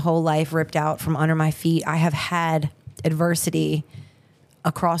had my whole life ripped out from under my feet. I have had adversity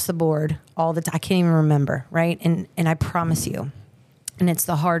across the board all the time. I can't even remember, right? And I promise you, and it's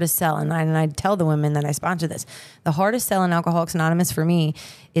the hardest sell. And I tell the women that I sponsor this, the hardest sell in Alcoholics Anonymous for me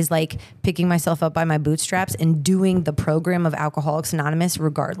is like picking myself up by my bootstraps and doing the program of Alcoholics Anonymous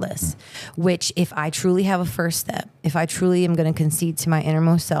regardless, which if I truly have a first step, if I truly am going to concede to my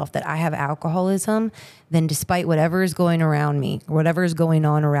innermost self that I have alcoholism, then despite whatever is going around me, whatever is going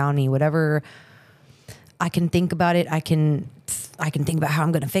on around me, whatever I can think about it, I can think about how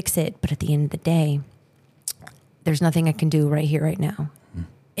I'm going to fix it. But at the end of the day, there's nothing I can do right here, right now.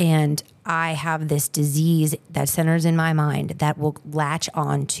 And I have this disease that centers in my mind that will latch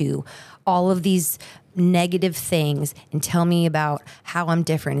on to all of these negative things and tell me about how I'm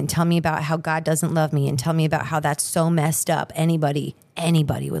different and tell me about how God doesn't love me and tell me about how that's so messed up. Anybody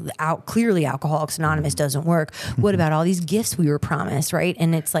without, clearly Alcoholics Anonymous doesn't work. What about all these gifts we were promised, right?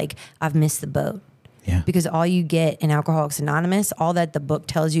 And it's like, I've missed the boat. Yeah. Because all you get in Alcoholics Anonymous, all that the book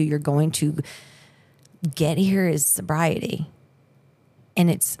tells you you're going to get here is sobriety. And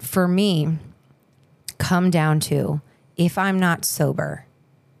it's, for me, come down to, if I'm not sober,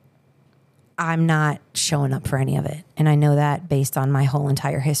 I'm not showing up for any of it. And I know that based on my whole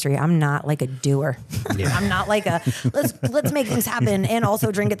entire history. I'm not like a doer. Yeah. I'm not like a, let's make things happen and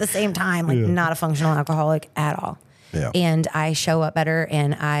also drink at the same time. Like, not a functional alcoholic at all. Yeah. And I show up better,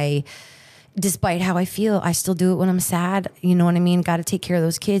 and despite how I feel, I still do it when I'm sad. You know what I mean? Got to take care of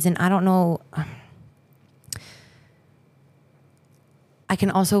those kids. And I don't know, I can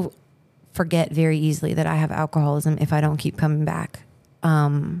also forget very easily that I have alcoholism if I don't keep coming back.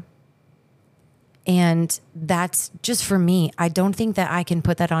 And that's just for me. I don't think that I can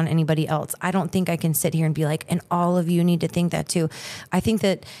put that on anybody else. I don't think I can sit here and be like, and all of you need to think that too. I think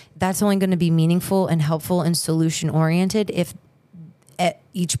that that's only going to be meaningful and helpful and solution oriented if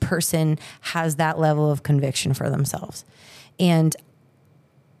each person has that level of conviction for themselves. And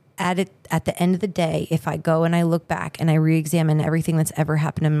at the end of the day, if I go and I look back and I re-examine everything that's ever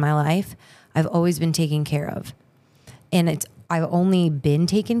happened in my life, I've always been taken care of. And I've only been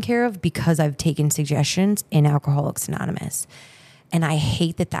taken care of because I've taken suggestions in Alcoholics Anonymous. And I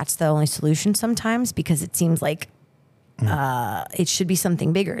hate that that's the only solution sometimes, because it seems like it should be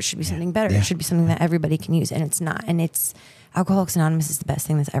something bigger. It should be something better. It should be something that everybody can use. And it's not. And Alcoholics Anonymous is the best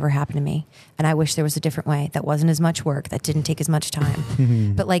thing that's ever happened to me. And I wish there was a different way that wasn't as much work, that didn't take as much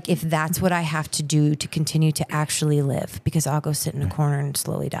time. But like, if that's what I have to do to continue to actually live, because I'll go sit in a corner and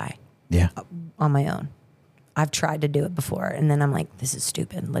slowly die on my own. I've tried to do it before, and then I'm like, this is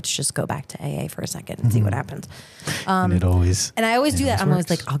stupid. Let's just go back to AA for a second and see what happens. And I always do that. I'm always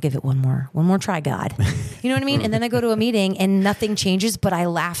like, I'll give it one more try, God. You know what I mean? And then I go to a meeting and nothing changes, but I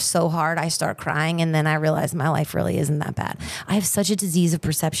laugh so hard I start crying, and then I realize my life really isn't that bad. I have such a disease of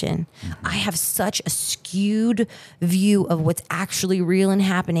perception. I have such a skewed view of what's actually real and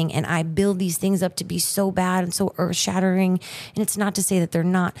happening, and I build these things up to be so bad and so earth-shattering. And it's not to say that they're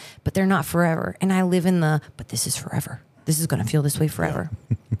not, but they're not forever. And I live in but this is forever. This is going to feel this way forever.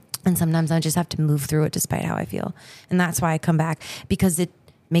 And sometimes I just have to move through it despite how I feel. And that's why I come back, because it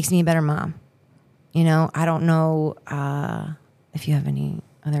makes me a better mom. You know, I don't know if you have any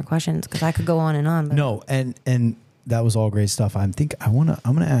other questions, because I could go on and on. But. No, and that was all great stuff. I'm going to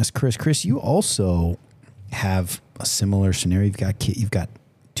ask Chris. Chris, you also have a similar scenario. You've got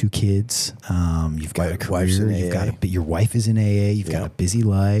 2 kids. You've got a career. Your wife is in AA. You've got a busy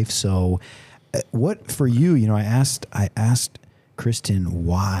life. So what for you, I asked Kristen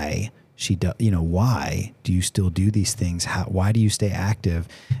why she does, why do you still do these things? Why do you stay active?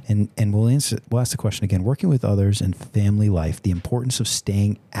 And we'll ask the question again, working with others and family life, the importance of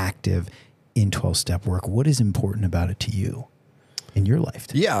staying active in 12-step work. What is important about it to you in your life?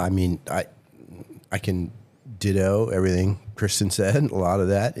 Yeah. I mean, I can ditto everything Kristen said, a lot of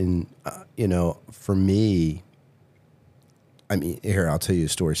that. And, for me, here, I'll tell you a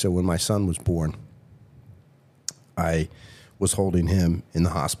story. So when my son was born, I was holding him in the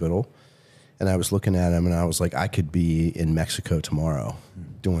hospital, and I was looking at him, and I was like, I could be in Mexico tomorrow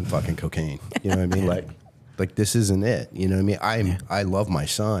doing fucking cocaine. You know what I mean? Like this isn't it. You know what I mean? I love my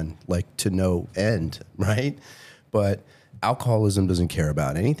son, like, to no end, right? But alcoholism doesn't care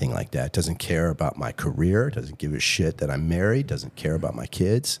about anything like that. Doesn't care about my career. Doesn't give a shit that I'm married. Doesn't care about my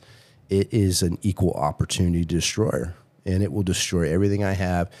kids. It is an equal opportunity destroyer. And it will destroy everything I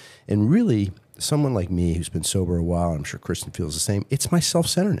have. And really, someone like me who's been sober a while, I'm sure Kristen feels the same, it's my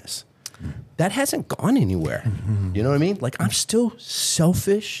self-centeredness. That hasn't gone anywhere. You know what I mean? Like, I'm still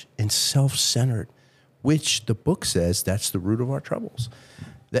selfish and self-centered, which the book says that's the root of our troubles.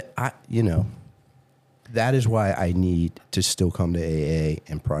 That is why I need to still come to AA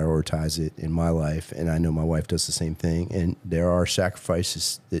and prioritize it in my life. And I know my wife does the same thing. And there are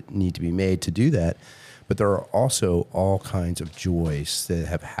sacrifices that need to be made to do that. But there are also all kinds of joys that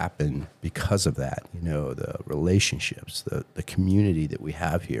have happened because of that. The relationships, the community that we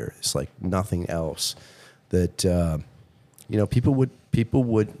have here is like nothing else. That people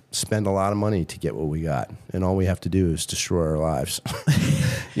would spend a lot of money to get what we got, and all we have to do is destroy our lives,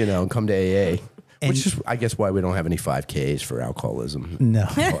 and come to AA. Which is, I guess, why we don't have any 5Ks for alcoholism. No,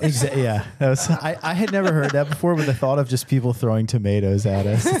 yeah. I had never heard that before, but the thought of just people throwing tomatoes at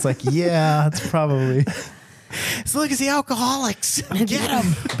us, it's like, yeah, it's probably. So look, it's the alcoholics. Get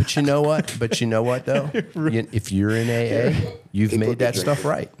them. But you know what? Though, if you're in AA, you've made that stuff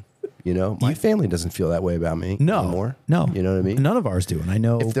right. You know, my family doesn't feel that way about me anymore. No, you know what I mean. None of ours do, and I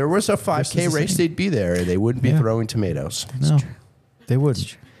know if there was a 5K race, they'd be there. They wouldn't be throwing tomatoes. No, they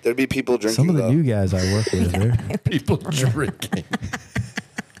wouldn't. There'd be people drinking. Some of the new guys I work with, right? People drinking.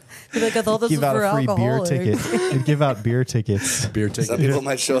 Like, I thought this Give was out for a free beer alcoholics. ticket. They'd give out beer tickets. Beer ticket. Some people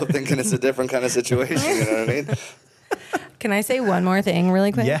might show up thinking it's a different kind of situation. You know what I mean? Can I say one more thing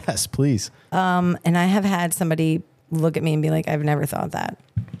really quick? Yes, please. And I have had somebody look at me and be like, I've never thought that.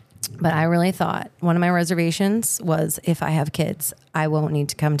 But I really thought one of my reservations was if I have kids, I won't need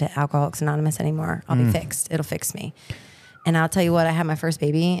to come to Alcoholics Anonymous anymore. I'll be fixed. It'll fix me. And I'll tell you what, I had my first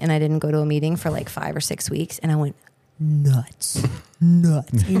baby and I didn't go to a meeting for like 5 or 6 weeks. And I went nuts. You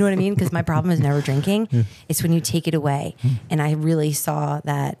know what I mean? Because my problem is never drinking. It's when you take it away. And I really saw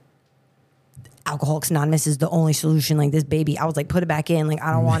that Alcoholics Anonymous is the only solution. Like this baby, I was like, put it back in. Like,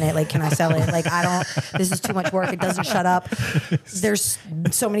 I don't want it. Like, can I sell it? Like, this is too much work. It doesn't shut up. There's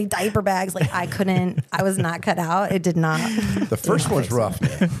so many diaper bags. Like I was not cut out. It did not. The first one's rough,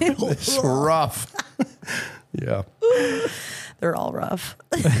 man. It's rough. Yeah. They're all rough.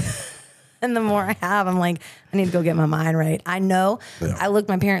 And the more I have, I'm like, I need to go get my mind right. I know. Yeah. I looked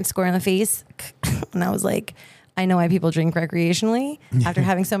my parents square in the face and I was like, I know why people drink recreationally after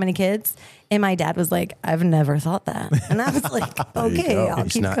having so many kids. And my dad was like, I've never thought that. And I was like, okay, I'll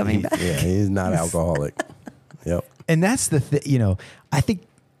keep coming back. Yeah, he's not alcoholic. Yep. And that's the thing, you know, I think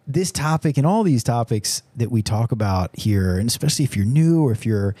this topic and all these topics that we talk about here, and especially if you're new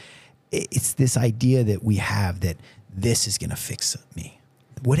or it's this idea that we have that this is going to fix me.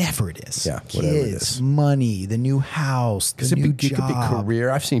 Whatever it is. Yeah, kids, whatever it is. Money, the new house, the new job. It could be career.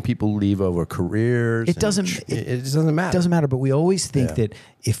 I've seen people leave over careers. It doesn't matter. It doesn't matter, but we always think that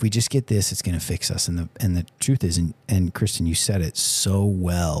if we just get this, it's going to fix us. And the truth is, and Kristen, you said it so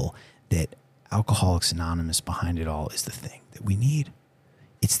well, that Alcoholics Anonymous behind it all is the thing that we need.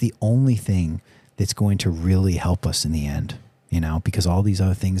 It's the only thing that's going to really help us in the end, you know, because all these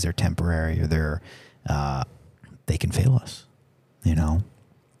other things are temporary or they can fail us, you know.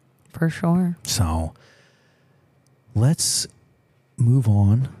 For sure. So let's move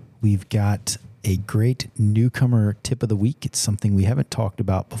on. We've got a great newcomer tip of the week. It's something we haven't talked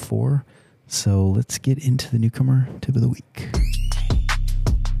about before. So let's get into the newcomer tip of the week.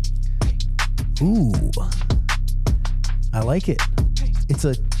 Ooh, I like it. It's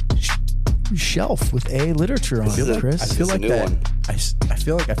a shelf with A literature on it, Chris. I feel like that. I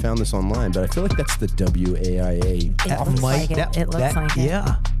feel like I found this online, but I feel like that's the WAIA. It looks like it. It looks like it.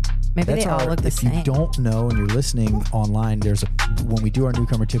 Yeah. Maybe they all look the same. If you don't know and you're listening online, when we do our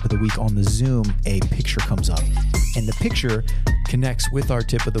newcomer tip of the week on the Zoom, a picture comes up. And the picture connects with our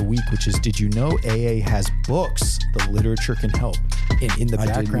tip of the week, which is, did you know AA has books? The literature can help. And in the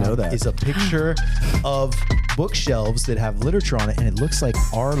background is a picture of bookshelves that have literature on it. And it looks like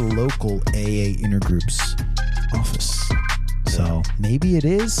our local AA Intergroup's office. So maybe it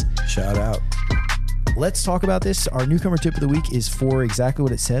is. Shout out. Let's talk about this. Our newcomer tip of the week is for exactly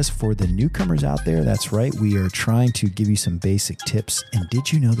what it says for the newcomers out there. That's right. We are trying to give you some basic tips. And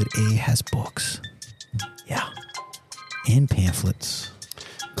did you know that AA has books? Yeah. And pamphlets.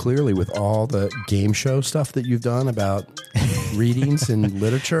 Clearly, with all the game show stuff that you've done about readings and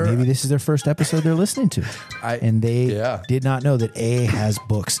literature. Maybe this is their first episode they're listening to. And they did not know that AA has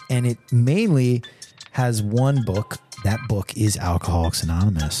books. And it mainly has one book. That book is Alcoholics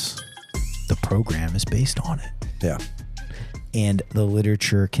Anonymous. The program is based on it. Yeah. And the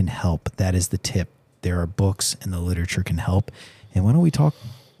literature can help. That is the tip. There are books and the literature can help. And why don't we talk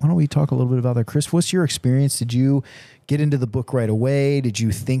a little bit about that? Chris, what's your experience? Did you get into the book right away? Did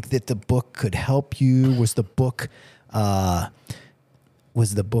you think that the book could help you? Was the book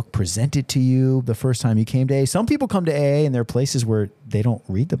presented to you the first time you came to AA? Some people come to AA and there are places where they don't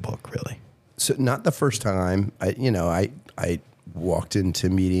read the book really. So not the first time. I walked into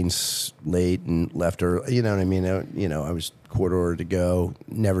meetings late and left early. You know what I mean? I was court ordered to go,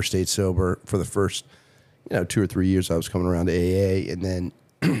 never stayed sober for the first, 2 or 3 years I was coming around to AA. And then,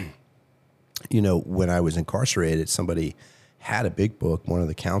 when I was incarcerated, somebody had a big book, one of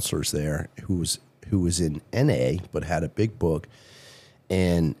the counselors there who was in NA, but had a big book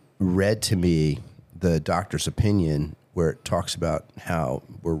and read to me the doctor's opinion where it talks about how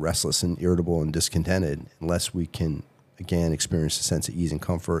we're restless and irritable and discontented unless we can, again, experience a sense of ease and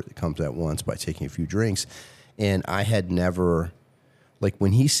comfort that comes at once by taking a few drinks. And I had never,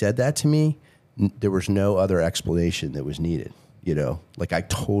 when he said that to me, there was no other explanation that was needed. I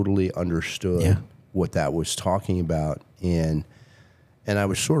totally understood what that was talking about. And And I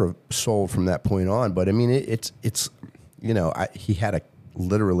was sort of sold from that point on. But I mean, it's he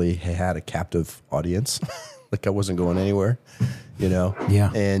literally had a captive audience. Like I wasn't going anywhere,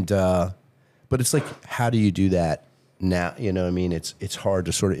 Yeah. And but it's like, how do you do that now? I mean, it's hard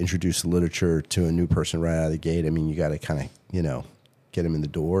to sort of introduce the literature to a new person right out of the gate. I mean, you got to kind of get them in the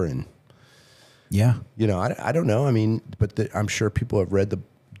door, and yeah, I don't know. I mean, but I'm sure people have read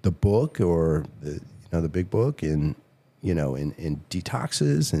the book or the big book in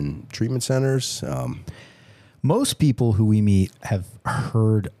detoxes and treatment centers. Most people who we meet have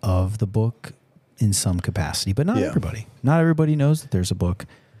heard of the book in some capacity, but not everybody. Not everybody knows that there's a book.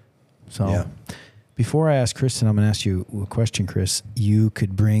 So before I ask Kristen, I'm going to ask you a question, Chris. You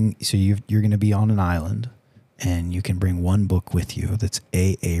could bring, so you're going to be on an island, and you can bring one book with you that's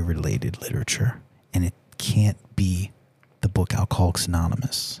AA related literature, and it can't be the book Alcoholics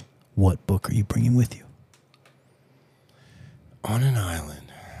Anonymous. What book are you bringing with you? On an island.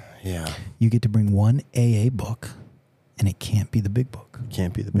 Yeah. You get to bring one AA book, and it can't be the big book.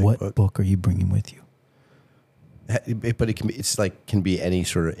 Can't be the big book. What book are you bringing with you? But it can be any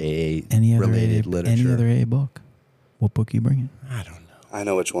sort of AA Any other related AA, literature. Any other AA book? What book are you bringing? I don't know. I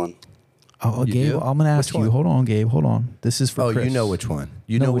know which one. Oh, You Gabe, do? I'm going to ask Which you. one? Hold on, Gabe. Hold on. This is for Chris. You know which one.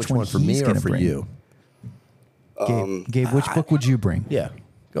 You No, know which which one one for he's me or gonna for bring. you? Gabe, which book would you bring? Yeah.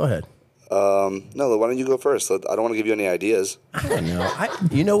 Go ahead. No, why don't you go first? I don't want to give you any ideas. I don't know.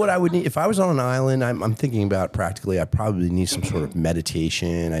 You know what I would need? If I was on an island, I'm thinking about practically, I probably need some sort of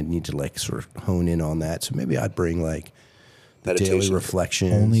meditation. I'd need to like sort of hone in on that. So maybe I'd bring like the daily Meditation.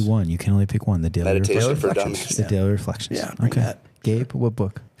 reflections. Only one. You can only pick one. The Daily Meditation Reflections. for Reflections. Dummies. The Daily Reflections. Yeah, bring Okay. that. Gabe, what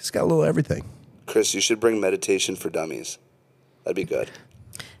book? It's got a little everything. Chris, you should bring Meditation for Dummies. That'd be good.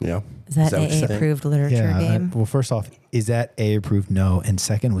 Yeah. Is that what you're AA saying? approved literature game? Well, first off, is that A approved? No. And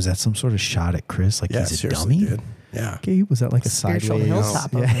second, was that some sort of shot at Chris? Like Yeah, he's a seriously, dummy? dude. Yeah. Gabe, was that like a Spiritual sideways?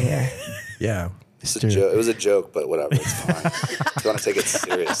 hilltop over Yeah. here. Yeah. It was a joke, but whatever. It's fine. If you want to take it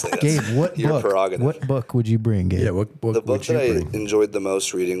seriously, that's Gabe, what your book? prerogative. What book would you bring, Gabe? Yeah. What book The book would you that I bring? enjoyed the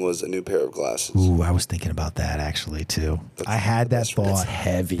most reading was A New Pair of Glasses. Ooh, I was thinking about that actually too. I had that thought. It's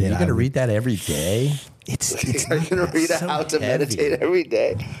heavy. that You're I going to would- read that every day? It's Are you going to read so how to heavy. meditate every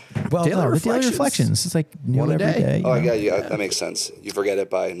day? well, Daily no, the Daily Reflections. Reflections. It's like new One a every day. day. Oh, you know? yeah, that makes sense. You forget it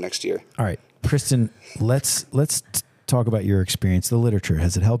by next year. All right, Kristen, let's talk about your experience. The literature,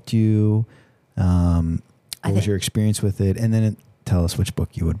 has it helped you? What was your experience with it? And then tell us which book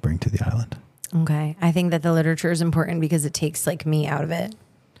you would bring to the island. Okay. I think that the literature is important because it takes like me out of it.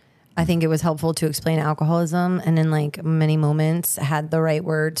 I think it was helpful to explain alcoholism, and in like many moments had the right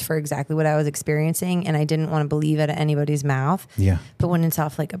words for exactly what I was experiencing, and I didn't want to believe it at anybody's mouth. Yeah. But when it's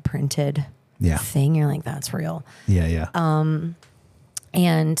off like a printed thing, you're like, that's real. Yeah, yeah.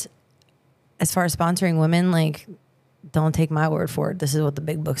 And as far as sponsoring women, like, don't take my word for it. This is what the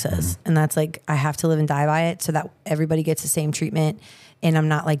big book says. And that's like, I have to live and die by it so that everybody gets the same treatment. And I'm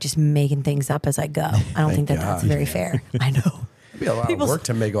not like just making things up as I go. I don't think that that's God. very fair. I know. It'd be a lot of work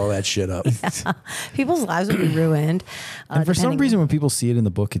to make all that shit up. People's lives would be ruined. And for some depending- reason, when people see it in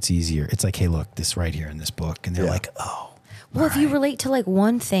the book, it's easier. It's like, hey, look, this right here in this book. And they're like, oh. Well, if you relate to like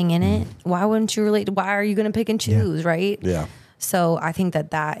one thing in it, why wouldn't you relate? Why are you going to pick and choose, right? Yeah. So I think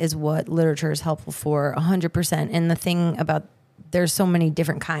that that is what literature is helpful for 100%. And the thing about there's so many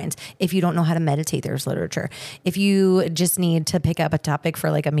different kinds. If you don't know how to meditate, there's literature. If you just need to pick up a topic for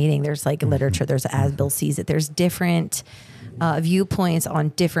like a meeting, there's like literature. There's As Bill Sees It. There's different viewpoints on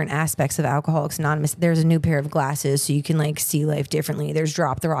different aspects of Alcoholics Anonymous. There's A New Pair of Glasses, so you can like see life differently. There's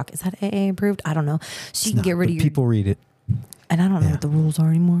Drop the Rock. Is that AA approved? I don't know. So you can get rid of your people read it. and I don't know what the rules are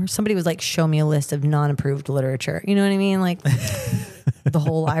anymore. Somebody was like, show me a list of non-approved literature. You know what I mean? Like the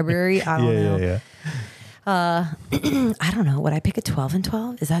whole library. I don't know. I don't know. Would I pick a 12 and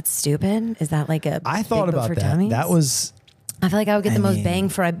 12? Is that stupid? Is that like a I thought big book about for that. dummies? That was, I feel like I would get the most mean- bang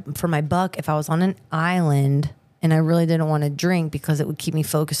for my buck if I was on an island and I really didn't want to drink because it would keep me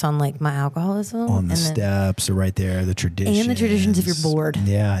focused on like my alcoholism. on the and then- steps are right there, the traditions. And the traditions if you're bored.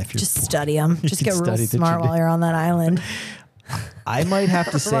 Yeah, if you're just bored. study them. Just get real Study the smart while you're on that island. I might have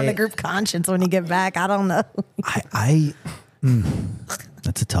to Run the say, group conscience when you get back. I don't know.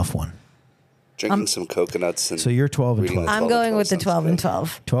 that's a tough one. Drinking some coconuts and So you're 12 and reading 12. the I'm 12 going with the sounds 12 and good.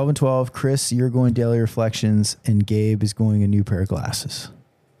 12. 12 and 12. Chris, you're going Daily Reflections, and Gabe is going A New Pair of Glasses.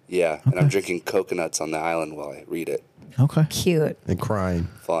 Yeah, and I'm drinking coconuts on the island while I read it. Okay. Cute. And crying.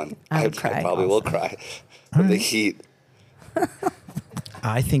 Fun. I would cry. probably will cry from the heat.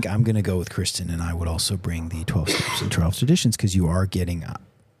 I think I'm going to go with Kristen, and I would also bring the 12 Steps and 12 Traditions because you are getting,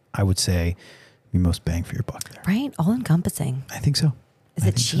 I would say, your most bang for your buck there. Right? All encompassing. I think so. Is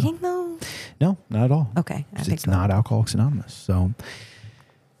it cheating though? No, not at all. Okay. It's not Alcoholics Anonymous. So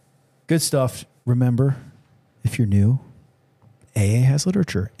good stuff. Remember, if you're new, AA has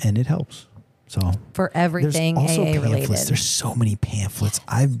literature and it helps. So for everything there's also AA pamphlets. related. There's so many pamphlets.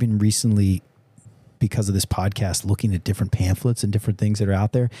 I've been recently, because of this podcast, looking at different pamphlets and different things that are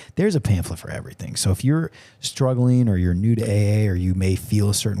out there. There's a pamphlet for everything. So if you're struggling or you're new to AA or you may feel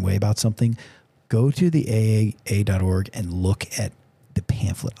a certain way about something, go to the AA.org and look at the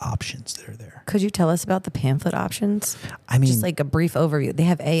pamphlet options that are there. Could you tell us about the pamphlet options? I mean, just like a brief overview. They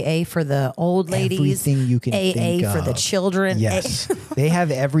have AA for the old ladies. Everything you can AA think for the of. children. Yes. They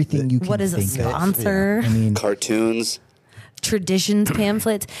have everything you can What is a think of. sponsor? I mean, Cartoons. Traditions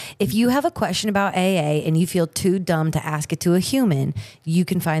pamphlets. If you have a question about AA and you feel too dumb to ask it to a human, you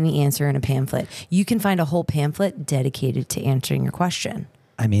can find the answer in a pamphlet. You can find a whole pamphlet dedicated to answering your question.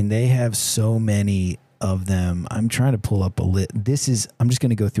 I mean, they have so many of them. I'm trying to pull up a list. I'm just going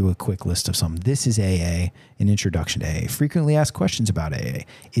to go through a quick list of some. This is AA, an introduction to AA. Frequently asked questions about AA.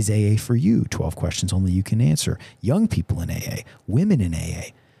 Is AA for you? 12 questions only you can answer. Young people in AA. Women in AA.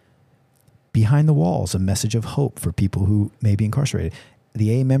 Behind the Walls, a message of hope for people who may be incarcerated.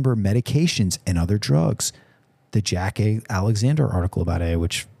 The AA member medications and other drugs. The Jack A. Alexander article about AA,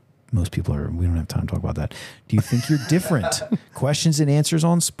 which most people we don't have time to talk about that. Do you think you're different? Questions and answers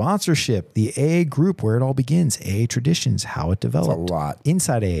on sponsorship. The AA group, where it all begins. AA traditions, how it developed. That's a lot.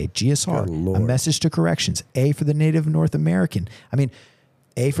 Inside AA, GSR, Good Lord. a message to corrections. A for the Native North American. I mean,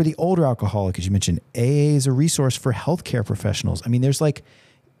 A for the older alcoholic, as you mentioned. AA is a resource for healthcare professionals. I mean, there's like,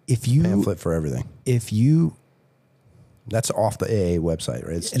 pamphlet for everything. That's off the AA website,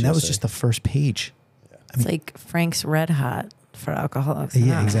 right? And that was just the first page. It's like Frank's Red Hot for alcoholics.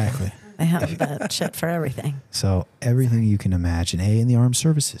 Yeah, exactly. They have that shit for everything. So everything you can imagine. A in the armed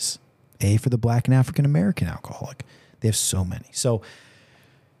services. A for the Black and African American alcoholic. They have so many. So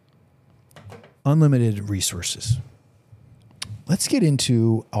unlimited resources. Let's get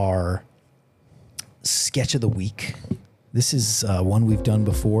into our sketch of the week. This is one we've done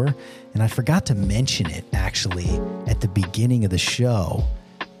before, and I forgot to mention it actually at the beginning of the show.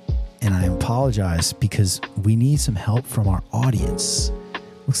 And I apologize because we need some help from our audience.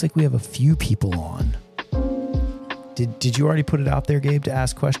 Looks like we have a few people on. Did you already put it out there, Gabe, to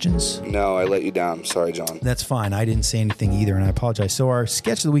ask questions? No, I let you down. Sorry, John. That's fine. I didn't say anything either, and I apologize. So our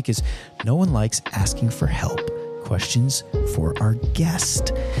sketch of the week is no one likes asking for help. Questions for our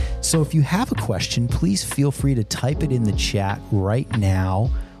guest. So if you have a question, please feel free to type it in the chat right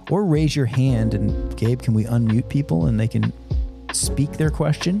now or raise your hand. And Gabe, can we unmute people and they can speak their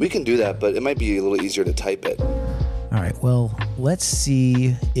question? We can do that, but it might be a little easier to type it. All right. Well, let's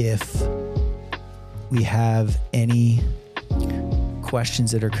see if we have any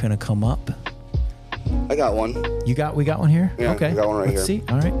questions that are going to come up. I got one. We got one here? Yeah, okay. I got one right Let's here.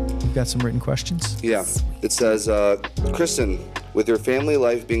 see. All right. We've got some written questions. Yeah. It says, Kristen, with your family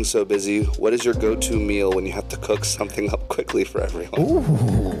life being so busy, what is your go-to meal when you have to cook something up quickly for everyone?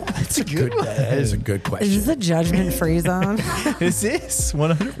 Ooh, that's a good one. That is a good question. Is this a judgment-free zone? This is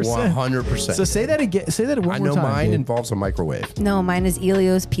 100%. 100%. So say that again. Say that one I more know time. mine Gabe. involves a microwave. No, mine is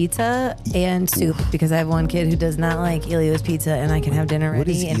Elio's pizza and soup because I have one kid who does not like Elio's pizza and I can have dinner ready. What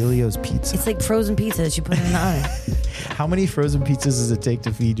is and Elio's pizza? It's like frozen pizza that you put in the oven. How many frozen pizzas does it take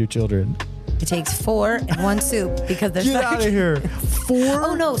to feed your children? It takes 4 and 1 soup because they're Get out of here. 4?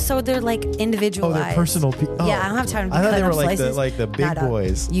 Oh no, so they're like individualized. Oh, they're personal. Yeah, I don't have time to I thought cut they were up like slices. the big No.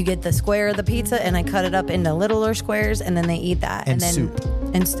 boys. You get the square of the pizza, and I cut it up into littler squares, and then they eat that. And then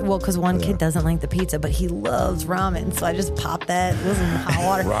soup. Well, because one kid doesn't like the pizza, but he loves ramen, so I just pop that with some hot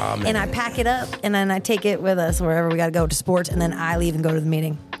water, Ramen. and I pack it up, and then I take it with us wherever we got to go to sports, and then I leave and go to the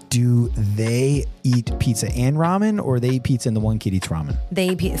meeting. Do they eat pizza and ramen, or they eat pizza and the one kid eats ramen? They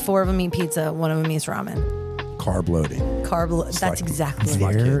eat 4 of them eat pizza, 1 of them eats ramen. Carb loading. That's like- exactly it's it.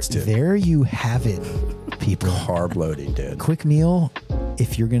 like- my kids do. There you have it, people. Carb loading, dude. Quick meal.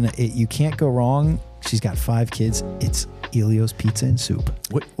 If you're you can't go wrong. She's got 5 kids. It's Elio's pizza and soup.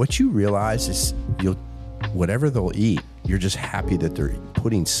 What you realize is whatever they'll eat, you're just happy that they're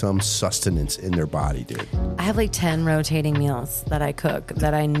putting some sustenance in their body, dude. I have like 10 rotating meals that I cook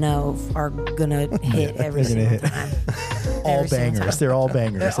that I know are gonna hit every single time. All Every single bangers. time. They're all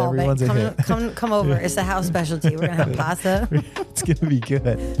bangers. They're all Everyone's a hit. come over. It's a house specialty. We're gonna have pasta. It's gonna be good.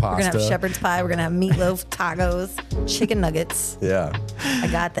 We're gonna have shepherd's pie. We're gonna have meatloaf, tacos, chicken nuggets. Yeah. I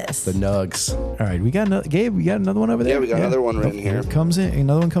got this. The nugs. All right, we got another. Gabe, we got another one over there. Yeah, we got another one written Here here. it comes in.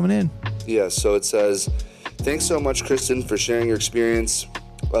 Another one coming in. Yeah, so it says, thanks so much, Kristen, for sharing your experience.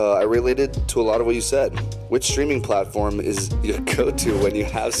 I related to a lot of what you said. Which streaming platform is your go-to when you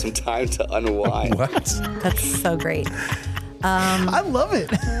have some time to unwind? What? That's so great. I love it.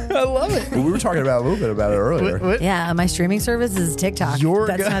 I love it. We were talking about a little bit about it earlier. What? Yeah, my streaming service is TikTok.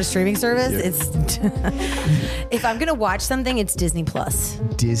 That's not a streaming service. It's if I'm gonna watch something, it's Disney Plus.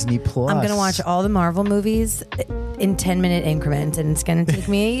 Disney Plus. I'm gonna watch all the Marvel movies in 10-minute increments, and it's gonna take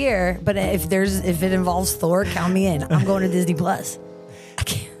me a year. But if it involves Thor, count me in. I'm going to Disney Plus. I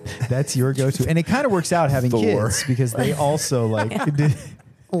can't. That's your go-to, and it kind of works out having Thor. kids because they also like.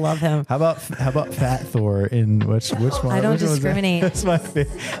 Love him. How about Fat Thor in which one? I don't which one was that? discriminate. That's my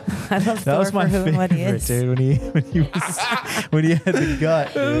favorite. I love That Thor was my for who and what he favorite, is. dude. When he had the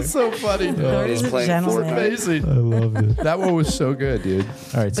gut. It was so funny, dude. Thor He's is a playing gentleman. Fortnite. Amazing. I loved it. That one was so good, dude.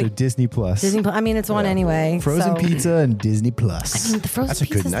 All right, so Disney Plus. Disney Plus. I mean, it's one anyway. Frozen so. pizza and Disney Plus. I mean, the frozen That's a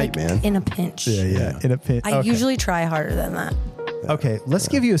good pizza's night, like man. in a pinch. Yeah. In a pin. I usually try harder than that. Okay, let's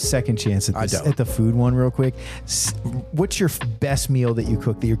give you a second chance at this, I don't. at the food one real quick. What's your best meal that you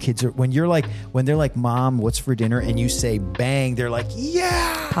cook that your kids are when they're like, Mom, what's for dinner? And you say bang, they're like,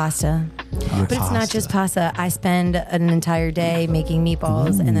 yeah. Pasta. But it's not just pasta. I spend an entire day making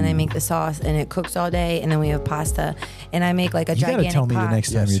meatballs, and then I make the sauce, and it cooks all day, and then we have pasta, and I make like a You gigantic gotta tell me pot. the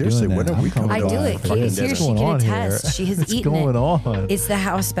next Yeah, time you're seriously, doing when that. are we I'm coming coming I over do on it. for for dinner? Here What's she going can on attest. here? She has What's eaten going it. on? It's the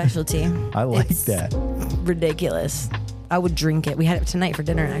house specialty. I like It's that. Ridiculous. I would drink it. We had it tonight for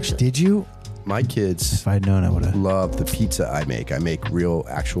dinner, actually. Did you? My kids If I'd known, I would have. love the pizza I make. I make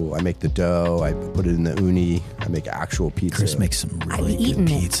I make the dough. I put it in the uni. I make actual pizza. Chris makes some I've really good eaten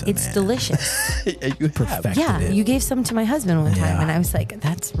pizza. it. It's man. delicious. You have. Perfected Yeah, it. you gave some to my husband one time, Yeah. and I was like,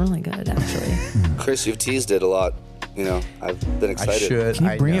 "That's really good, actually." Chris, you've teased it a lot. You know, I've been I excited. should. Can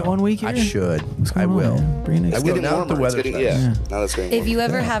you I bring it know. one week I here? should. What's I going on, will. man? Bring it next It's I will getting now warmer. the weather It's getting, starts. now that's getting If warmer. you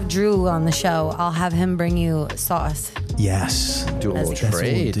ever have Drew on the show, I'll have him bring you sauce. Yes. Do a little That's what we'll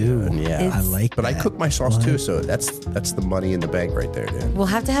trade. do. dude. Yeah. It's- I like But I that. cook my sauce What? too, so that's the money in the bank right there, dude. We'll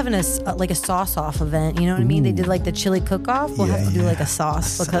have to have like a sauce off event. You know what I mean? They did like the chili cook off. We'll have to do like a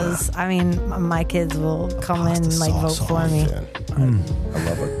sauce because I mean my kids will come in and like vote sauce for off. me. Man, I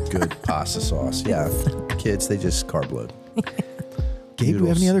love a good pasta sauce. Yeah, kids, they just carb load. Gabe, do we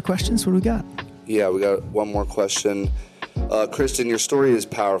have any other questions? What do we got? Yeah, we got one more question. Kristen, your story is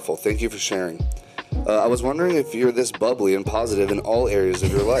powerful. Thank you for sharing. I was wondering if you're this bubbly and positive in all areas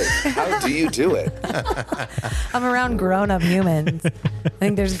of your life. How do you do it? I'm around grown-up humans. I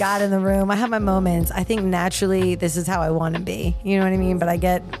think there's God in the room. I have my moments. I think naturally this is how I want to be. You know what I mean? But I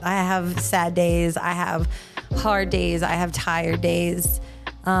have sad days. I have hard days. I have tired days.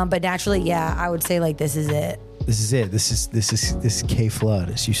 But naturally, yeah, I would say like this is it. This is it. This is K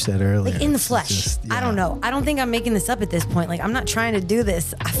Flood, as you said earlier. Like in the This is flesh. just- I don't know. I don't think I'm making this up at this point. Like I'm not trying to do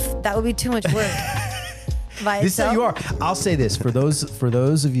this. That would be too much work. By This is how itself. you are. I'll say this for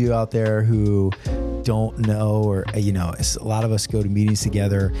those of you out there who don't know, or a lot of us go to meetings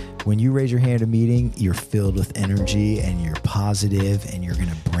together. When you raise your hand at a meeting, you're filled with energy and you're positive and you're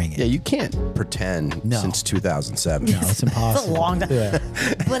gonna bring it. Yeah, you can't pretend No. since 2007. No, it's impossible. It's a long time. Yeah.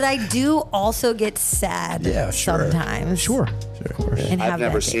 But I do also get sad Yeah, sure. sometimes. Sure. Of course. And have I've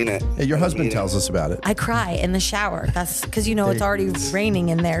never that seen day. it. Hey, your at a husband meeting. tells us about it. I cry in the shower. That's because it's already raining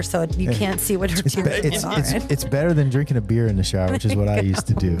in there, so you can't see what her tears are. It's better than drinking a beer in the shower, which is what I used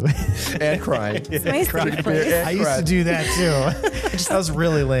to do. And crying. It's my safe place. I used to do that too. That was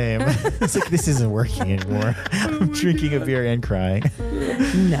really lame. It's like, this isn't working anymore. I'm drinking a beer and crying.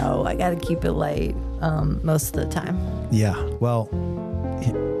 No, I got to keep it light most of the time. Yeah. Well,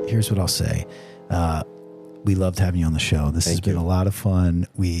 here's what I'll say. We loved having you on the show. This has been a lot of fun.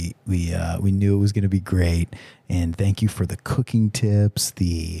 We knew it was going to be great, and thank you for the cooking tips,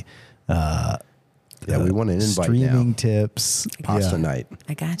 the we want an invite streaming now. tips, Pasta night.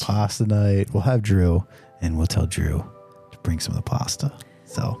 I got you. pasta night. We'll have Drew, and we'll tell Drew to bring some of the pasta.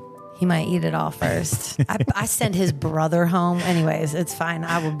 So He might eat it all first. I sent his brother home. Anyways, it's fine.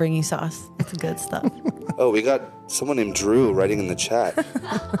 I will bring you sauce. It's good stuff. Oh, we got someone named Drew writing in the chat.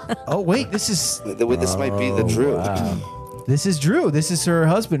 oh wait, this is This might be the Drew. This is Drew. This is her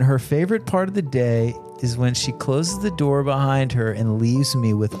husband. Her favorite part of the day is when she closes the door behind her and leaves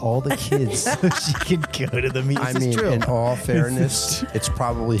me with all the kids so she can go to the meeting. I mean, in all fairness, it's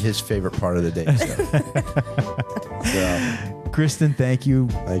probably his favorite part of the day. So, Kristen, thank you.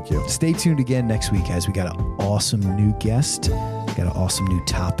 thank you. Stay tuned again next week as we got an awesome new guest, we got an awesome new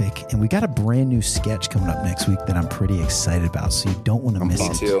topic, and we got a brand new sketch coming up next week that I'm pretty excited about, so you don't want to miss Me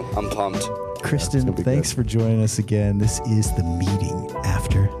it. too. I'm pumped. Kristen, gonna be thanks for joining us again. This is The Meeting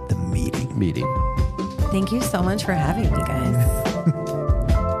After the Meeting. Meeting. Thank you so much for having me, guys.